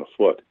shoot us in the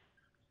foot.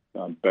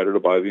 Better to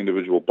buy the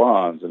individual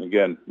bonds. And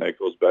again, that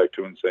goes back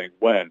to and saying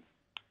when.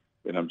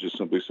 And I'm just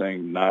simply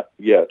saying not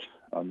yet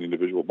on the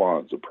individual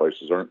bonds. The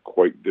prices aren't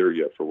quite there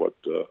yet for what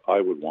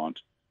I would want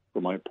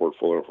for my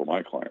portfolio for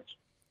my clients.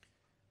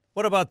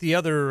 What about the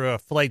other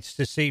flights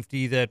to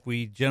safety that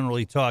we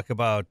generally talk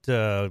about?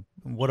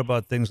 What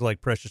about things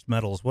like precious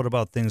metals? What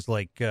about things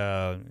like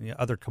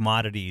other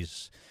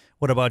commodities?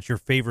 What about your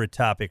favorite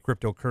topic,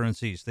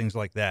 cryptocurrencies, things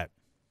like that?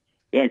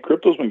 Yeah, and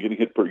crypto's been getting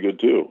hit pretty good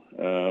too.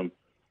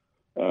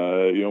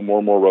 More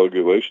and more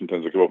regulation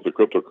tends to come up with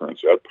the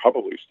cryptocurrency. I'd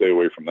probably stay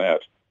away from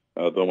that.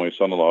 Though my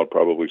son-in-law would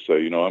probably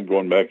say, I'm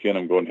going back in,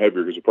 I'm going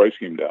heavier because the price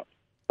came down.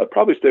 I'd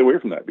probably stay away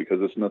from that because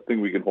it's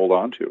nothing we can hold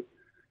on to.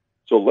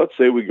 So let's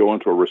say we go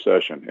into a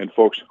recession, and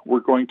folks, we're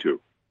going to.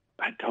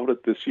 I doubt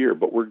it this year,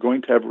 but we're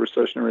going to have a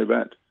recessionary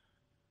event.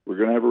 We're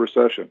going to have a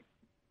recession.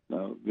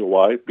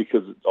 Why?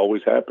 Because it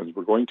always happens.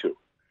 We're going to.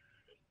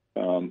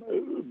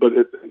 But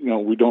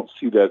we don't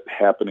see that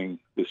happening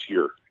this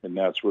year, and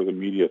that's where the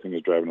media thing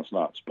is driving us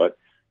nuts. But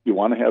you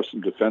want to have some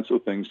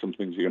defensive things, some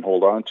things you can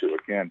hold on to.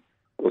 Again,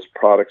 those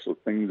products, the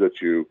things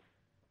that you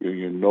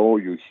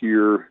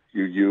hear,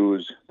 you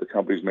use. The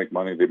companies make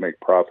money, they make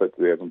profit,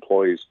 they have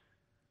employees,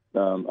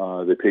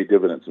 they pay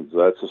dividends, and so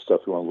that's the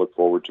stuff you want to look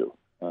forward to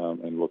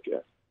and look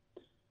at.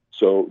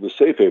 So the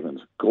safe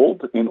havens,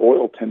 gold and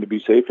oil tend to be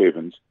safe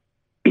havens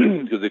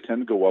because they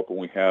tend to go up when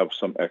we have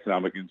some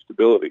economic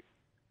instability.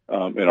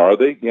 And are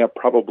they? Yeah,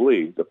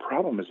 probably. The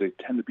problem is they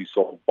tend to be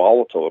so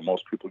volatile that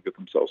most people get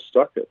themselves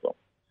stuck at them.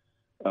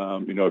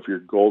 If you're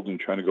gold and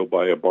trying to go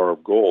buy a bar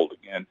of gold,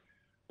 again,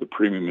 the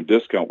premium and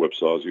discount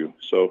whipsaws you.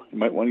 So you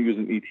might want to use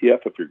an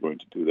ETF if you're going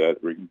to do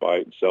that, where you can buy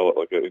it and sell it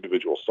like an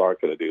individual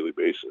stock on a daily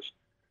basis.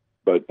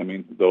 But,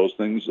 those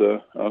things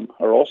are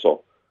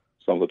also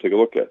something to take a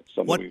look at,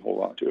 something we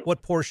hold on to.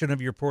 What portion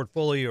of your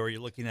portfolio are you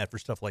looking at for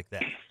stuff like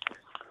that?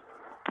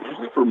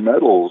 Usually for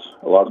metals,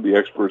 a lot of the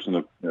experts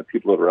and the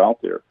people that are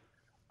out there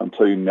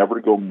tell you never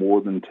to go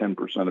more than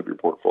 10% of your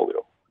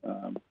portfolio.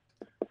 And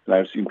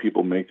I've seen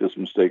people make this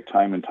mistake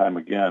time and time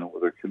again,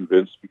 where they're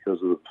convinced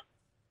because of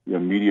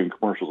media and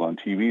commercials on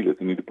TV that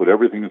they need to put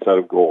everything inside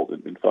of gold.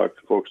 And in fact,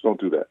 folks, don't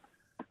do that.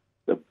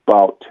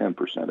 About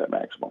 10% at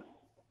maximum.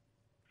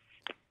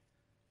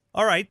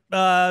 All right,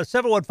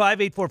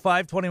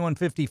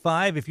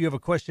 715-845-2155. If you have a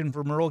question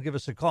for Merle, give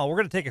us a call. We're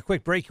going to take a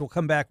quick break. We'll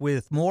come back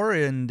with more,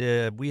 and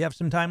we have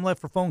some time left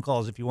for phone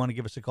calls. If you want to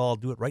give us a call,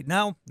 do it right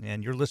now.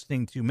 And you're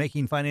listening to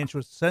Making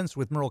Financial Sense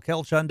with Merle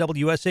Kelch on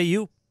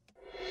WSAU.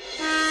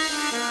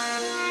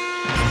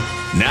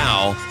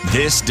 Now,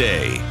 this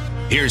day.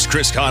 Here's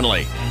Chris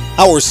Conley.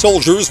 Our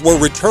soldiers were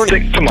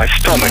returning. Sick to my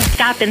stomach.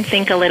 Stop and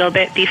think a little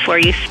bit before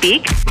you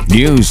speak.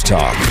 News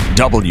Talk,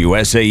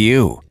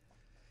 WSAU.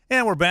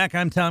 And we're back.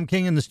 I'm Tom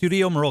King in the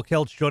studio. Merle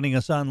Kelch joining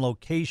us on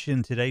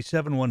location today.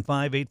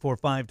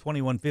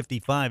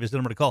 715-845-2155 is the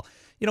number to call.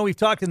 We've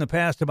talked in the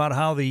past about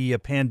how the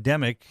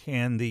pandemic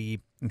and the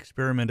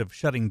experiment of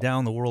shutting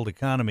down the world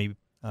economy,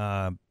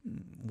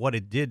 what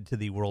it did to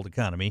the world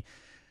economy.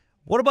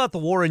 What about the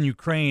war in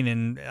Ukraine?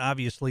 And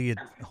obviously,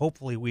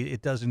 hopefully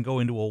it doesn't go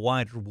into a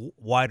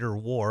wider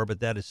war, but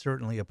that is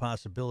certainly a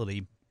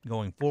possibility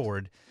going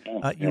forward.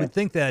 You would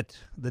think that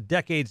the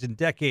decades and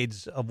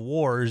decades of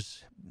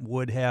wars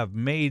would have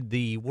made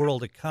the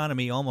world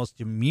economy almost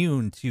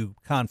immune to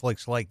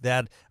conflicts like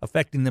that,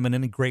 affecting them in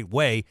any great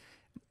way.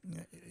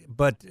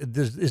 But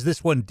is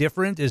this one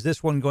different? Is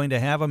this one going to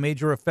have a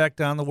major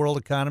effect on the world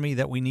economy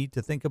that we need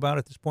to think about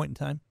at this point in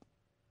time?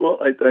 Well,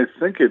 I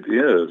think it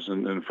is,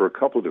 and for a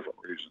couple of different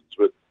reasons.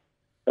 But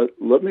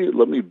let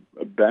me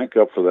back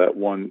up for that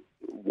one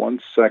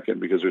second,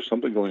 because there's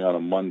something going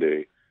on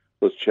Monday.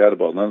 Let's chat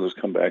about it, and then let's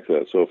come back to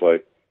that. So if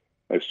I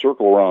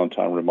circle around,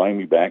 Tom, remind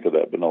me back of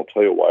that, but I'll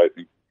tell you why I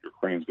think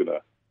Ukraine's going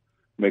to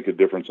make a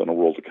difference on the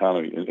world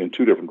economy in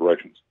two different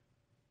directions.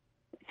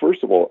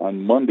 First of all,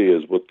 on Monday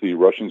is what the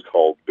Russians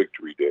call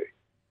Victory Day,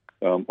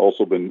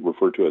 also been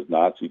referred to as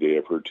Nazi Day,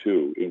 I've heard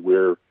too,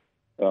 where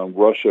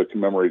Russia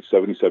commemorates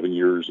 77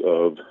 years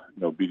of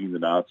beating the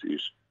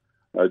Nazis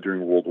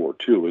during World War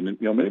II. And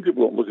many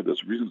people don't look at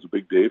this. The reason it's a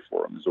big day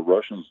for them is the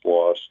Russians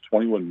lost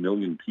 21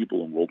 million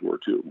people in World War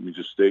II. I mean,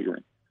 just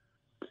staggering.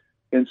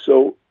 And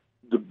so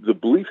the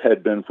belief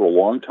had been for a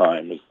long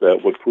time is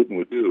that what Putin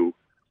would do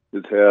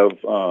is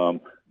have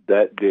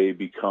that day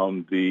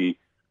become the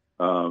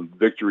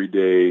victory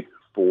day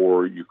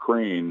for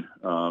Ukraine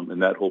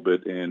and that whole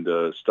bit,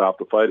 and stop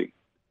the fighting.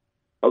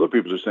 Other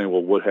people are saying,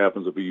 well, what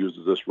happens if he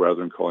uses this rather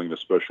than calling it a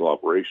special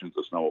operations?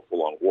 That's now a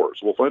full-on war.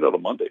 So we'll find out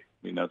on Monday.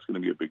 I mean, that's going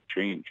to be a big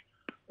change.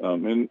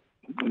 And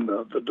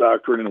the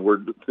doctrine and where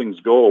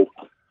things go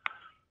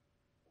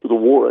for the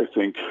war, I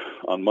think,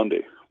 on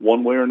Monday.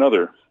 One way or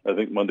another, I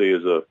think Monday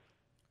is a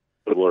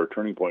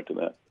turning point to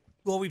that.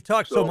 Well, we've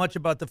talked so much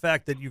about the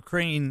fact that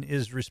Ukraine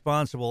is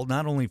responsible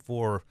not only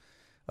for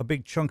a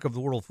big chunk of the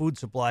world food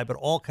supply, but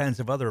all kinds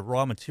of other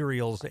raw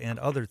materials and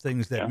other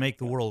things that make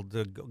the world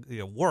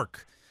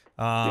work.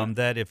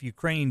 That if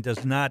Ukraine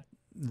does not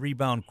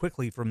rebound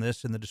quickly from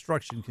this and the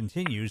destruction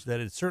continues, that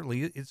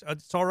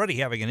it's already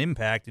having an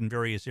impact in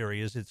various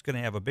areas. It's going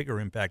to have a bigger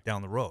impact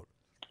down the road.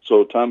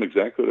 So, Tom,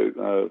 exactly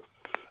what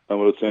I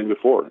was saying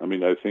before. I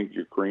mean, I think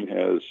Ukraine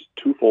has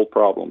twofold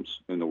problems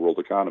in the world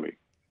economy.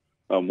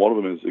 One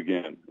of them is,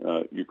 again,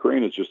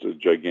 Ukraine is just a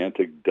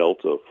gigantic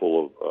delta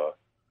full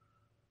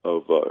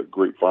of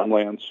great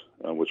farmlands,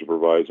 which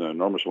provides an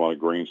enormous amount of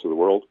grains to the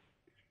world,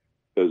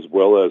 as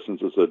well as, since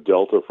it's a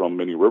delta from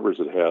many rivers,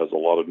 it has a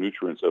lot of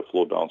nutrients that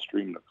flow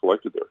downstream and are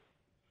collected there.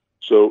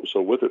 So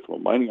with it,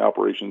 from mining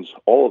operations,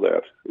 all of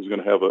that is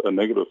going to have a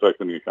negative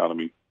effect on the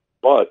economy.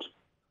 But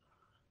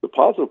the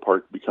positive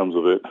part becomes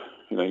of it,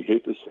 and I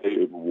hate to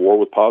say war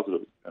with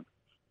positive,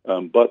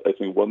 but I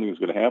think one thing that's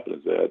going to happen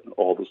is that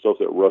all the stuff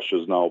that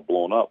Russia's now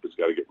blown up has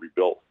got to get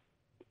rebuilt.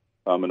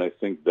 And I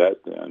think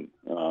that then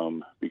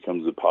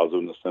becomes a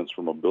positive in the sense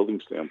from a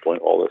building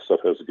standpoint. All that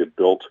stuff has to get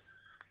built,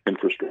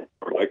 infrastructure,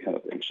 that kind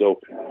of thing. So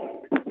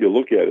you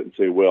look at it and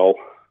say, well,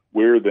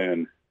 where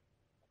then,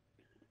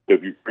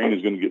 if Ukraine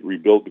is going to get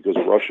rebuilt because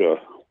of Russia,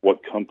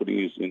 what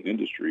companies and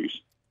industries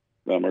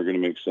are going to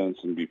make sense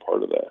and be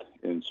part of that?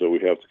 And so we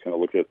have to kind of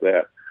look at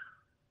that.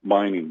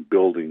 Mining,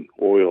 building,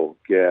 oil,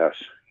 gas,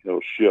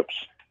 ships,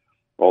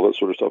 all that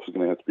sort of stuff is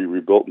going to have to be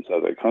rebuilt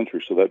inside that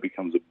country. So that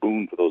becomes a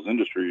boon for those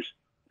industries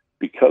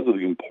because of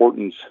the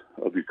importance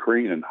of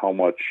Ukraine and how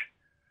much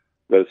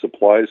that it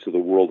supplies to the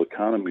world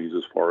economies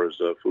as far as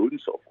food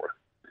and so forth.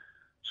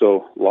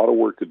 So a lot of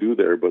work to do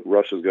there, but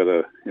Russia's got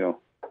to,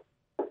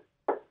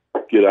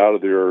 get out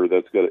of there.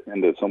 That's got to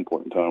end at some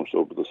point in time.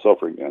 So the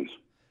suffering ends.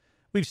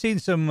 We've seen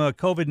some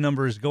COVID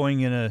numbers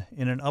going in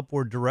an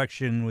upward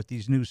direction with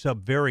these new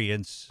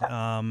subvariants.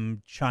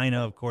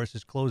 China, of course,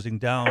 is closing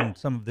down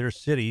some of their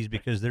cities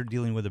because they're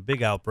dealing with a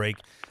big outbreak.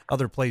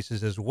 Other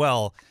places as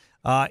well.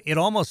 It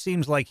almost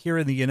seems like here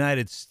in the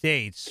United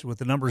States, with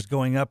the numbers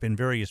going up in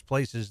various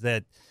places,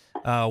 that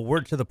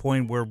we're to the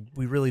point where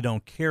we really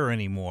don't care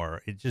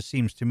anymore. It just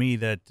seems to me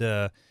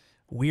that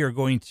we are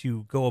going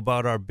to go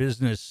about our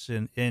business,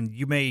 and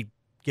you may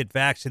get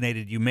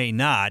vaccinated, you may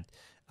not.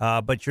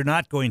 But you're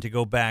not going to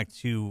go back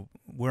to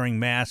wearing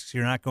masks.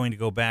 You're not going to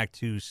go back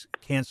to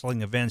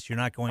canceling events. You're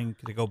not going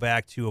to go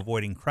back to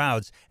avoiding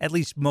crowds, at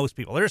least most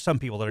people. There are some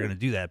people that are going to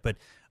do that, but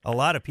a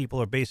lot of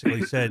people are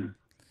basically said,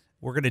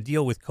 we're going to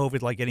deal with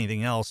COVID like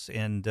anything else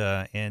and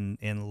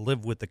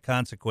live with the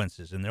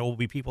consequences. And there will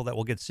be people that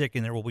will get sick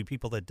and there will be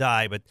people that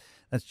die, but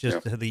that's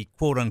just the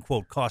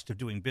quote-unquote cost of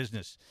doing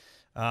business.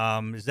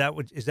 Is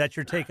that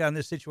your take on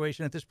this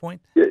situation at this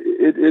point? Yeah,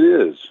 it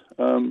is.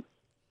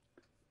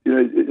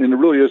 And it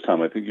really is,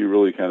 Tom. I think you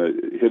really kind of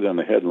hit it on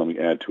the head, and let me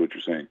add to what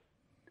you're saying.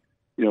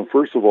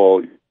 First of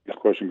all, the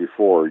question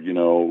before,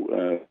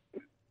 the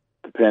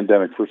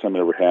pandemic, first time it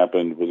ever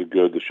happened, was it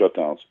good, the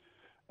shutdowns?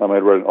 I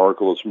read an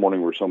article this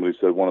morning where somebody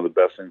said one of the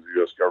best things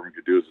the U.S. government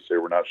could do is to say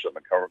we're not shutting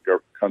the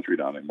country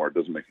down anymore. It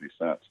doesn't make any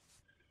sense.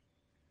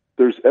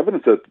 There's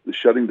evidence that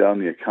shutting down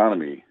the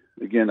economy,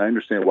 again, I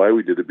understand why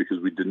we did it, because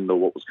we didn't know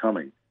what was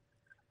coming.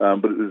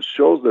 But it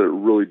shows that it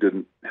really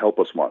didn't help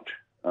us much.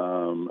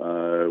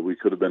 We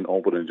could have been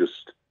open and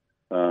just,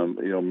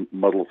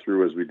 muddle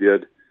through as we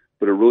did,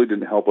 but it really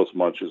didn't help us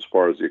much as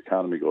far as the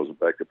economy goes. In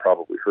fact, it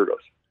probably hurt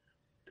us.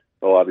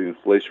 A lot of the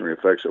inflationary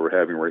effects that we're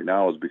having right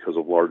now is because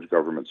of large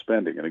government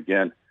spending. And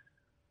again,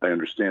 I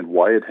understand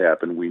why it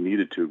happened. We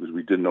needed to because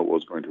we didn't know what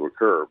was going to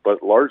occur.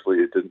 But largely,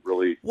 it didn't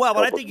really. Well,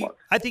 but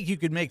I think you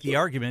could make the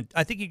argument.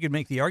 I think you could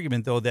make the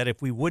argument, though, that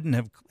if we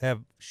wouldn't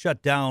have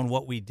shut down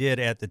what we did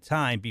at the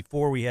time,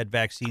 before we had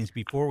vaccines,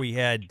 before we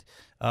had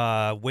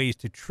ways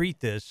to treat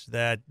this,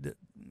 that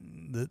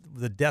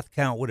the death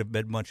count would have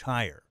been much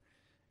higher.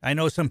 I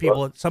know some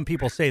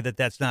people say that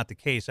that's not the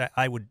case.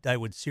 I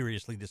would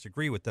seriously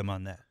disagree with them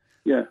on that.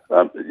 Yeah,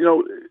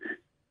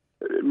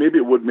 maybe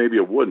it would, maybe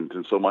it wouldn't.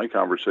 And so my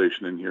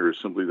conversation in here is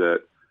simply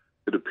that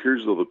it appears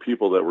as though the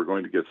people that were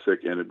going to get sick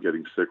ended up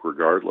getting sick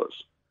regardless.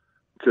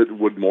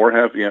 Would more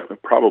have? Yeah,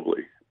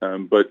 probably.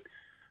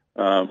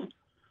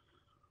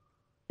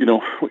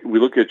 We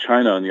look at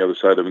China on the other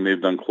side of it, and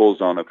they've done close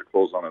down after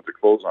close down after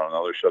close down, and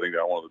now they're shutting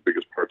down one of the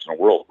biggest parts in the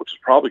world, which is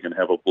probably going to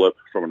have a blip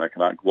from an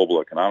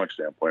global economic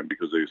standpoint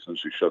because they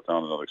essentially shut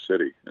down another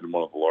city and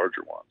one of the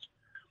larger ones.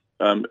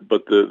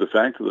 But the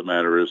fact of the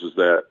matter is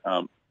that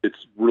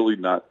it's really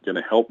not going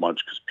to help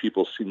much because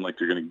people seem like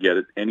they're going to get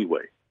it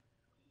anyway.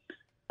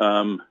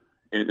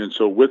 And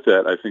so with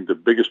that, I think the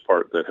biggest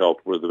part that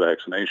helped were the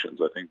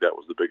vaccinations. I think that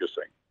was the biggest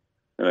thing.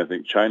 And I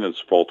think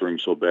China's faltering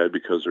so bad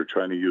because they're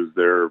trying to use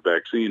their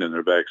vaccine, and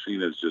their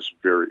vaccine is just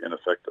very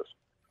ineffective.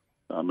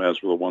 As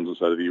for the ones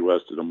inside of the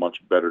U.S., did a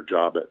much better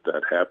job at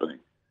that happening.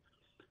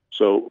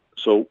 So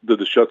did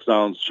the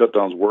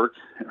shutdowns work?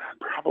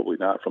 Probably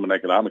not. From an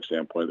economic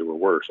standpoint, they were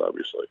worse,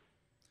 obviously.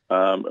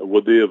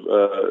 Would they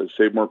have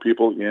saved more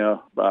people? Yeah,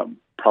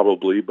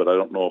 probably, but I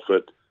don't know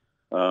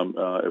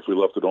if we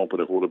left it open,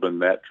 if it would have been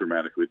that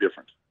dramatically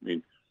different. I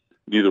mean,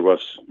 neither of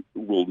us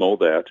will know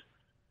that,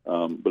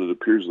 but it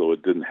appears though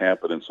it didn't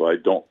happen, and so I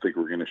don't think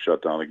we're going to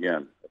shut down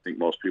again. I think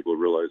most people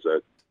realize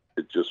that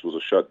it just was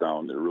a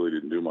shutdown. It really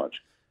didn't do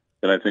much.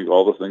 And I think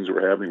all the things that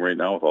are happening right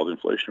now with all the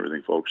inflation and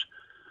everything, folks,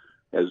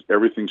 has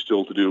everything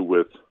still to do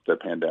with the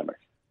pandemic.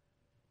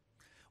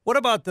 What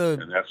about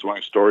and that's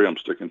my story. I'm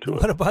sticking to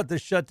it. What about the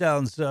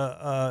shutdowns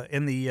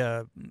and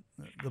the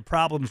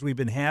problems we've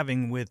been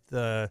having with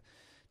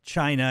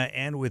China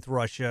and with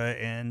Russia?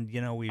 And,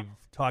 we've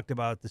talked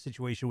about the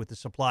situation with the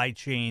supply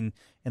chain,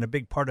 and a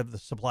big part of the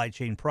supply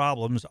chain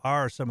problems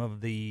are some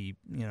of the,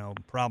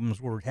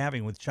 problems we're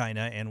having with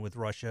China and with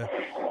Russia.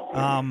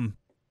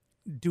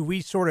 Do we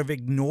sort of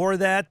ignore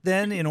that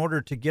then in order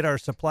to get our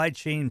supply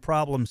chain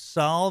problems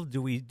solved?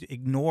 Do we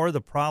ignore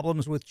the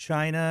problems with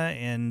China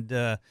and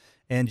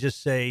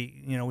just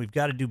say, we've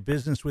got to do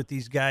business with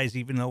these guys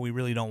even though we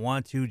really don't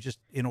want to, just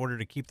in order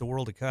to keep the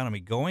world economy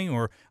going?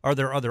 Or are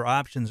there other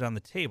options on the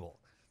table?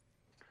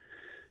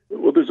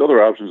 Well, there's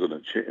other options on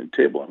the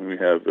table. I mean, we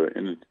have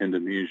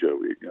Indonesia,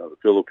 the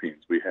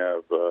Philippines, we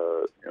have,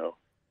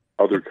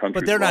 other countries.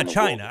 But they're not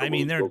China. I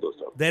mean,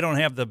 they don't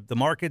have the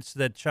markets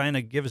that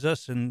China gives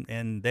us,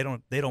 and they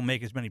don't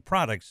make as many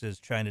products as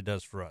China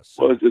does for us.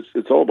 So. Well,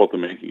 it's all about the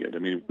making it. I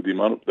mean, the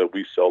amount that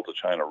we sell to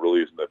China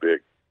really isn't that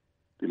big.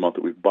 The amount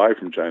that we buy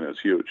from China is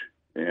huge,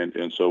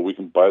 and so we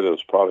can buy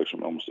those products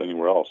from almost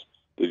anywhere else.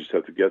 They just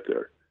have to get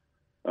there.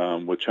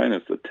 With China,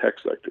 it's the tech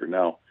sector.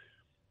 Now,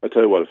 I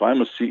tell you what, if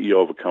I'm a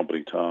CEO of a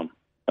company, Tom,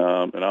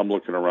 and I'm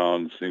looking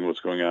around, seeing what's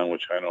going on with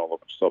China, all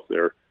the stuff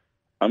there,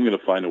 I'm going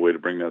to find a way to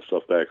bring that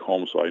stuff back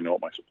home so I know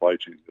what my supply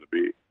chain is going to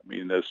be. I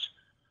mean,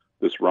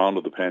 this round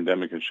of the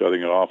pandemic and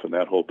shutting it off and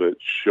that whole bit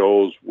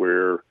shows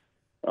where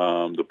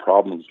the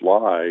problems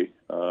lie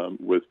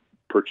with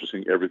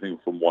purchasing everything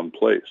from one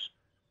place.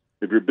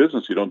 If you're a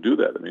business, you don't do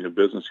that. I mean, a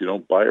business, you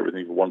don't buy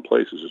everything from one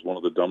place. It's just one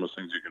of the dumbest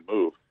things you can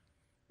move.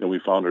 And we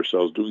found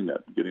ourselves doing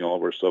that, getting all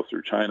of our stuff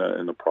through China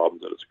and the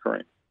problems that it's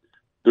occurring.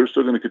 They're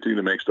still going to continue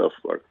to make stuff,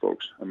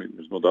 folks. I mean,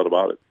 there's no doubt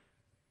about it.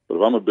 But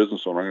if I'm a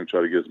business owner, I'm going to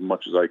try to get as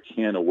much as I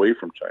can away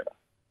from China.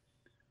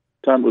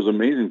 Tom, it was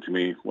amazing to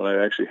me when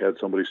I actually had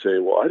somebody say,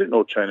 well, I didn't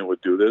know China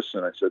would do this.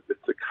 And I said,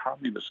 it's a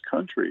communist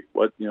country.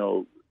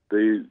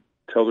 They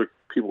tell their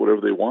people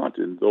whatever they want.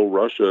 And though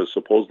Russia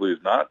supposedly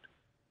is not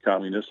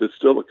communist, it's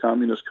still a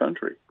communist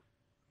country.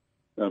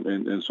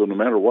 And so no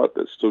matter what,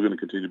 that's still going to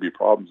continue to be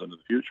problems into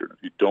the future. And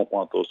if you don't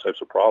want those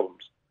types of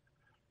problems,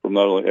 from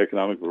not only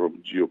economic but from a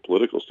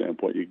geopolitical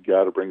standpoint, you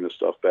got to bring this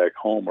stuff back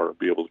home or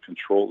be able to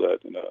control that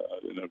in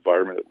an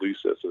environment at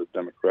least that's a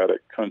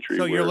democratic country.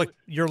 So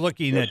you're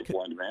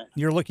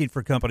looking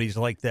for companies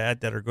like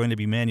that are going to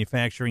be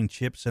manufacturing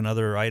chips and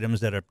other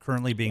items that are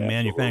currently being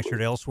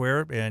manufactured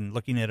elsewhere, and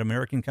looking at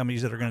American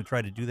companies that are going to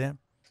try to do that.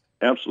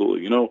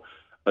 Absolutely.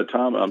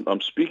 Tom,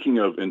 I'm speaking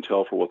of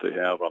Intel for what they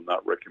have. I'm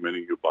not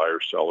recommending you buy or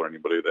sell or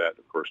anybody that.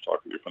 Of course,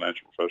 talk to your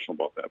financial professional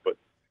about that. But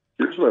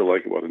here's what I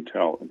like about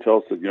Intel.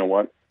 Intel said, you know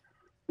what?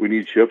 We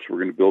need chips. We're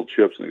going to build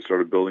chips. And they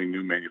started building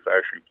new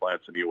manufacturing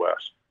plants in the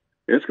U.S.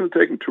 And it's going to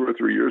take them 2 or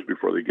 3 years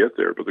before they get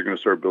there, but they're going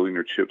to start building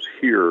their chips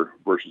here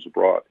versus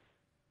abroad.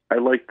 I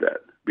like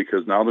that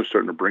because now they're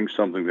starting to bring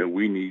something that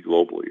we need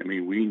globally. I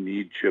mean, we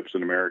need chips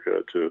in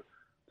America to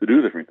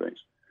do different things.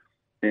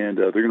 And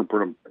they're going to put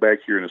them back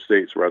here in the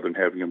States rather than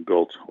having them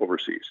built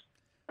overseas.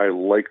 I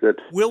like that.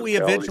 Will we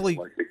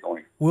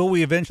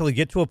eventually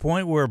get to a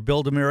point where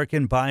Build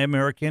American, Buy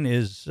American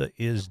is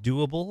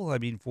doable? I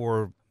mean,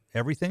 for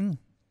everything?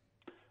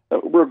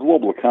 We're a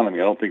global economy.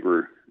 I don't think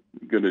we're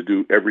going to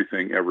do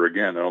everything ever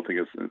again. I don't think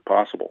it's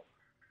possible.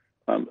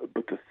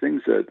 But the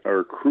things that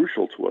are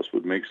crucial to us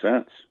would make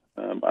sense.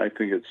 I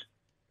think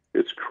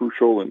it's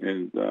crucial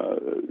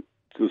to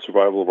the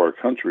survival of our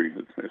country.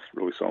 It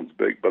really sounds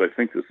big, but I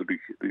think this would be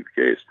the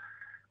case.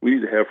 We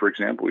need to have, for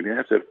example, we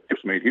have to have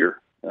chips made here.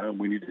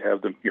 We need to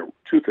have them here.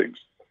 2 things.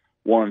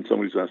 One,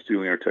 somebody's not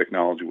stealing our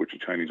technology, which the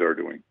Chinese are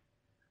doing.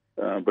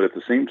 But at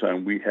the same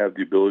time, we have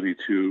the ability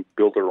to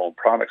build our own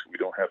products. We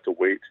don't have to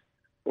wait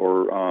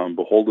or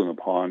beholden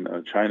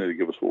upon China to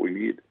give us what we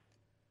need.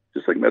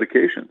 Just like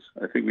medications.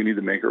 I think we need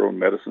to make our own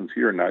medicines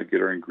here and not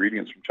get our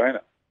ingredients from China.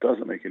 It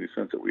doesn't make any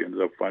sense that we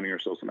ended up finding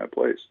ourselves in that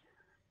place.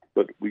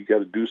 But we got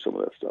to do some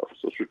of that stuff.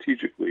 So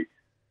strategically,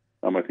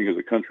 I think as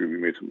a country, we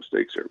made some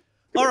mistakes here.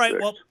 All right.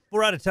 Well,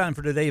 we're out of time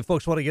for today. If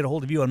folks want to get a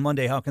hold of you on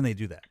Monday, how can they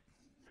do that?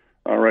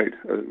 All right.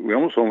 We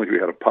almost felt like we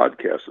had a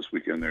podcast this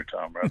weekend there,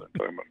 Tom, rather than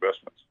talking about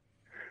investments.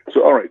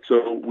 So, all right.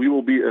 So we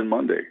will be in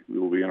Monday. We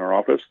will be in our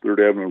office,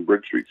 3rd Avenue and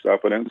Bridge Street.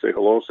 Stop in, say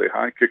hello, say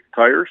hi, kick the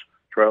tires.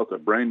 Try out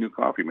that brand new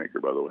coffee maker,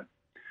 by the way.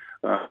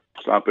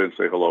 Stop in,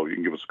 say hello. You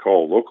can give us a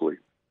call locally,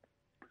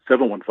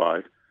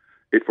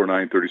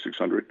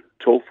 715-849-3600.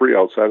 Toll free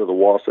outside of the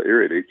Wausau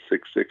area at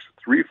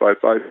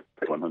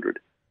 866-355-100.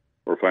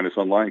 Or find us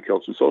online,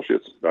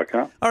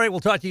 KelchAssociates.com. All right, we'll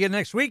talk to you again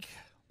next week.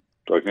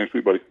 Talk next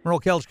week, buddy. Merle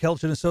Kelch,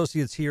 Kelch &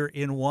 Associates here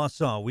in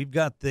Wausau. We've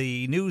got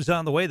the news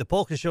on the way. The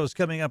Polka Show is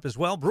coming up as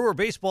well. Brewer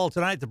baseball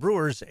tonight, the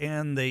Brewers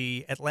and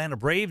the Atlanta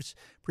Braves.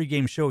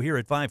 Pregame show here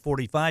at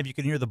 5:45. You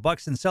can hear the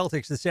Bucks and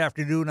Celtics this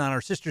afternoon on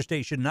our sister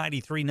station,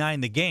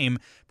 93.9 The Game.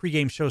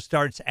 Pregame show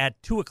starts at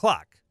 2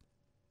 o'clock.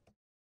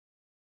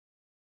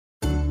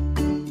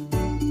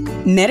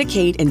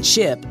 Medicaid and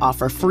CHIP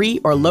offer free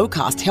or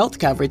low-cost health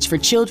coverage for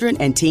children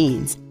and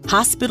teens.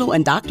 Hospital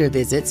and doctor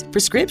visits,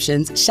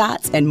 prescriptions,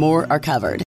 shots, and more are covered.